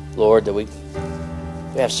 Lord, that we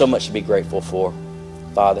have so much to be grateful for.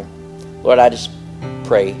 Father, Lord, I just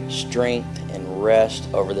pray strength and rest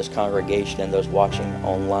over this congregation and those watching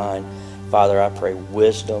online. Father, I pray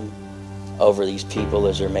wisdom over these people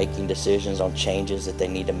as they're making decisions on changes that they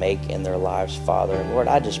need to make in their lives, Father. And Lord,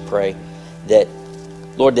 I just pray that,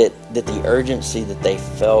 Lord, that the urgency that they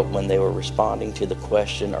felt when they were responding to the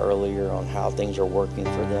question earlier on how things are working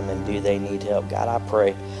for them and do they need help, God, I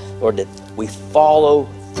pray, Lord, that we follow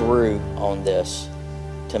through on this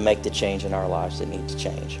to make the change in our lives that need to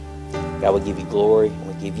change. God, we give you glory and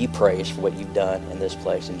we give you praise for what you've done in this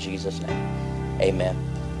place. In Jesus' name, amen.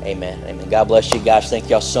 Amen. Amen. God bless you guys. Thank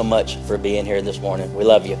y'all so much for being here this morning. We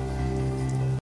love you.